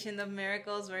Generation of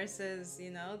Miracles versus,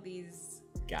 you know, these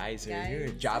guys are here.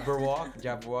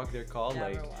 Jabberwock, they're called. Jabberwock.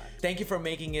 Like, thank you for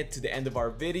making it to the end of our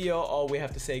video. All we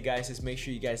have to say, guys, is make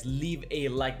sure you guys leave a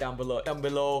like down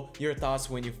below your thoughts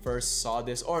when you first saw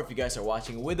this, or if you guys are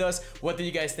watching with us, what did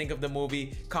you guys think of the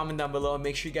movie? Comment down below, and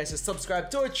make sure you guys subscribe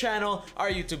to our channel, our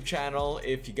YouTube channel,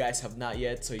 if you guys have not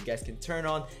yet, so you guys can turn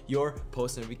on your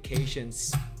post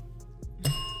notifications.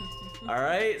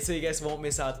 Alright, so you guys won't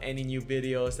miss out any new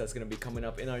videos that's gonna be coming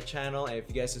up in our channel. And if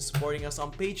you guys are supporting us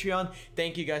on Patreon,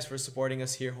 thank you guys for supporting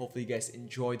us here. Hopefully you guys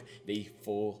enjoyed the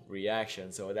full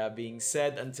reaction. So with that being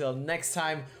said, until next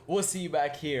time, we'll see you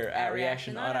back here at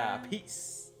Reaction Aura.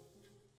 Peace.